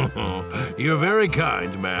world. You're very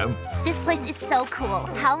kind, ma'am. This place is so cool.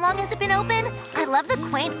 How long has it been open? I love the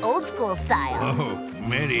quaint old school style. Oh,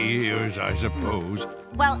 many years, I suppose.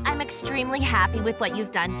 Well, I'm extremely happy with what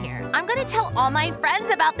you've done here. I'm gonna tell all my friends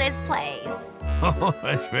about this place. Oh,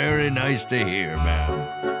 that's very nice to hear,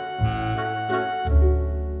 ma'am.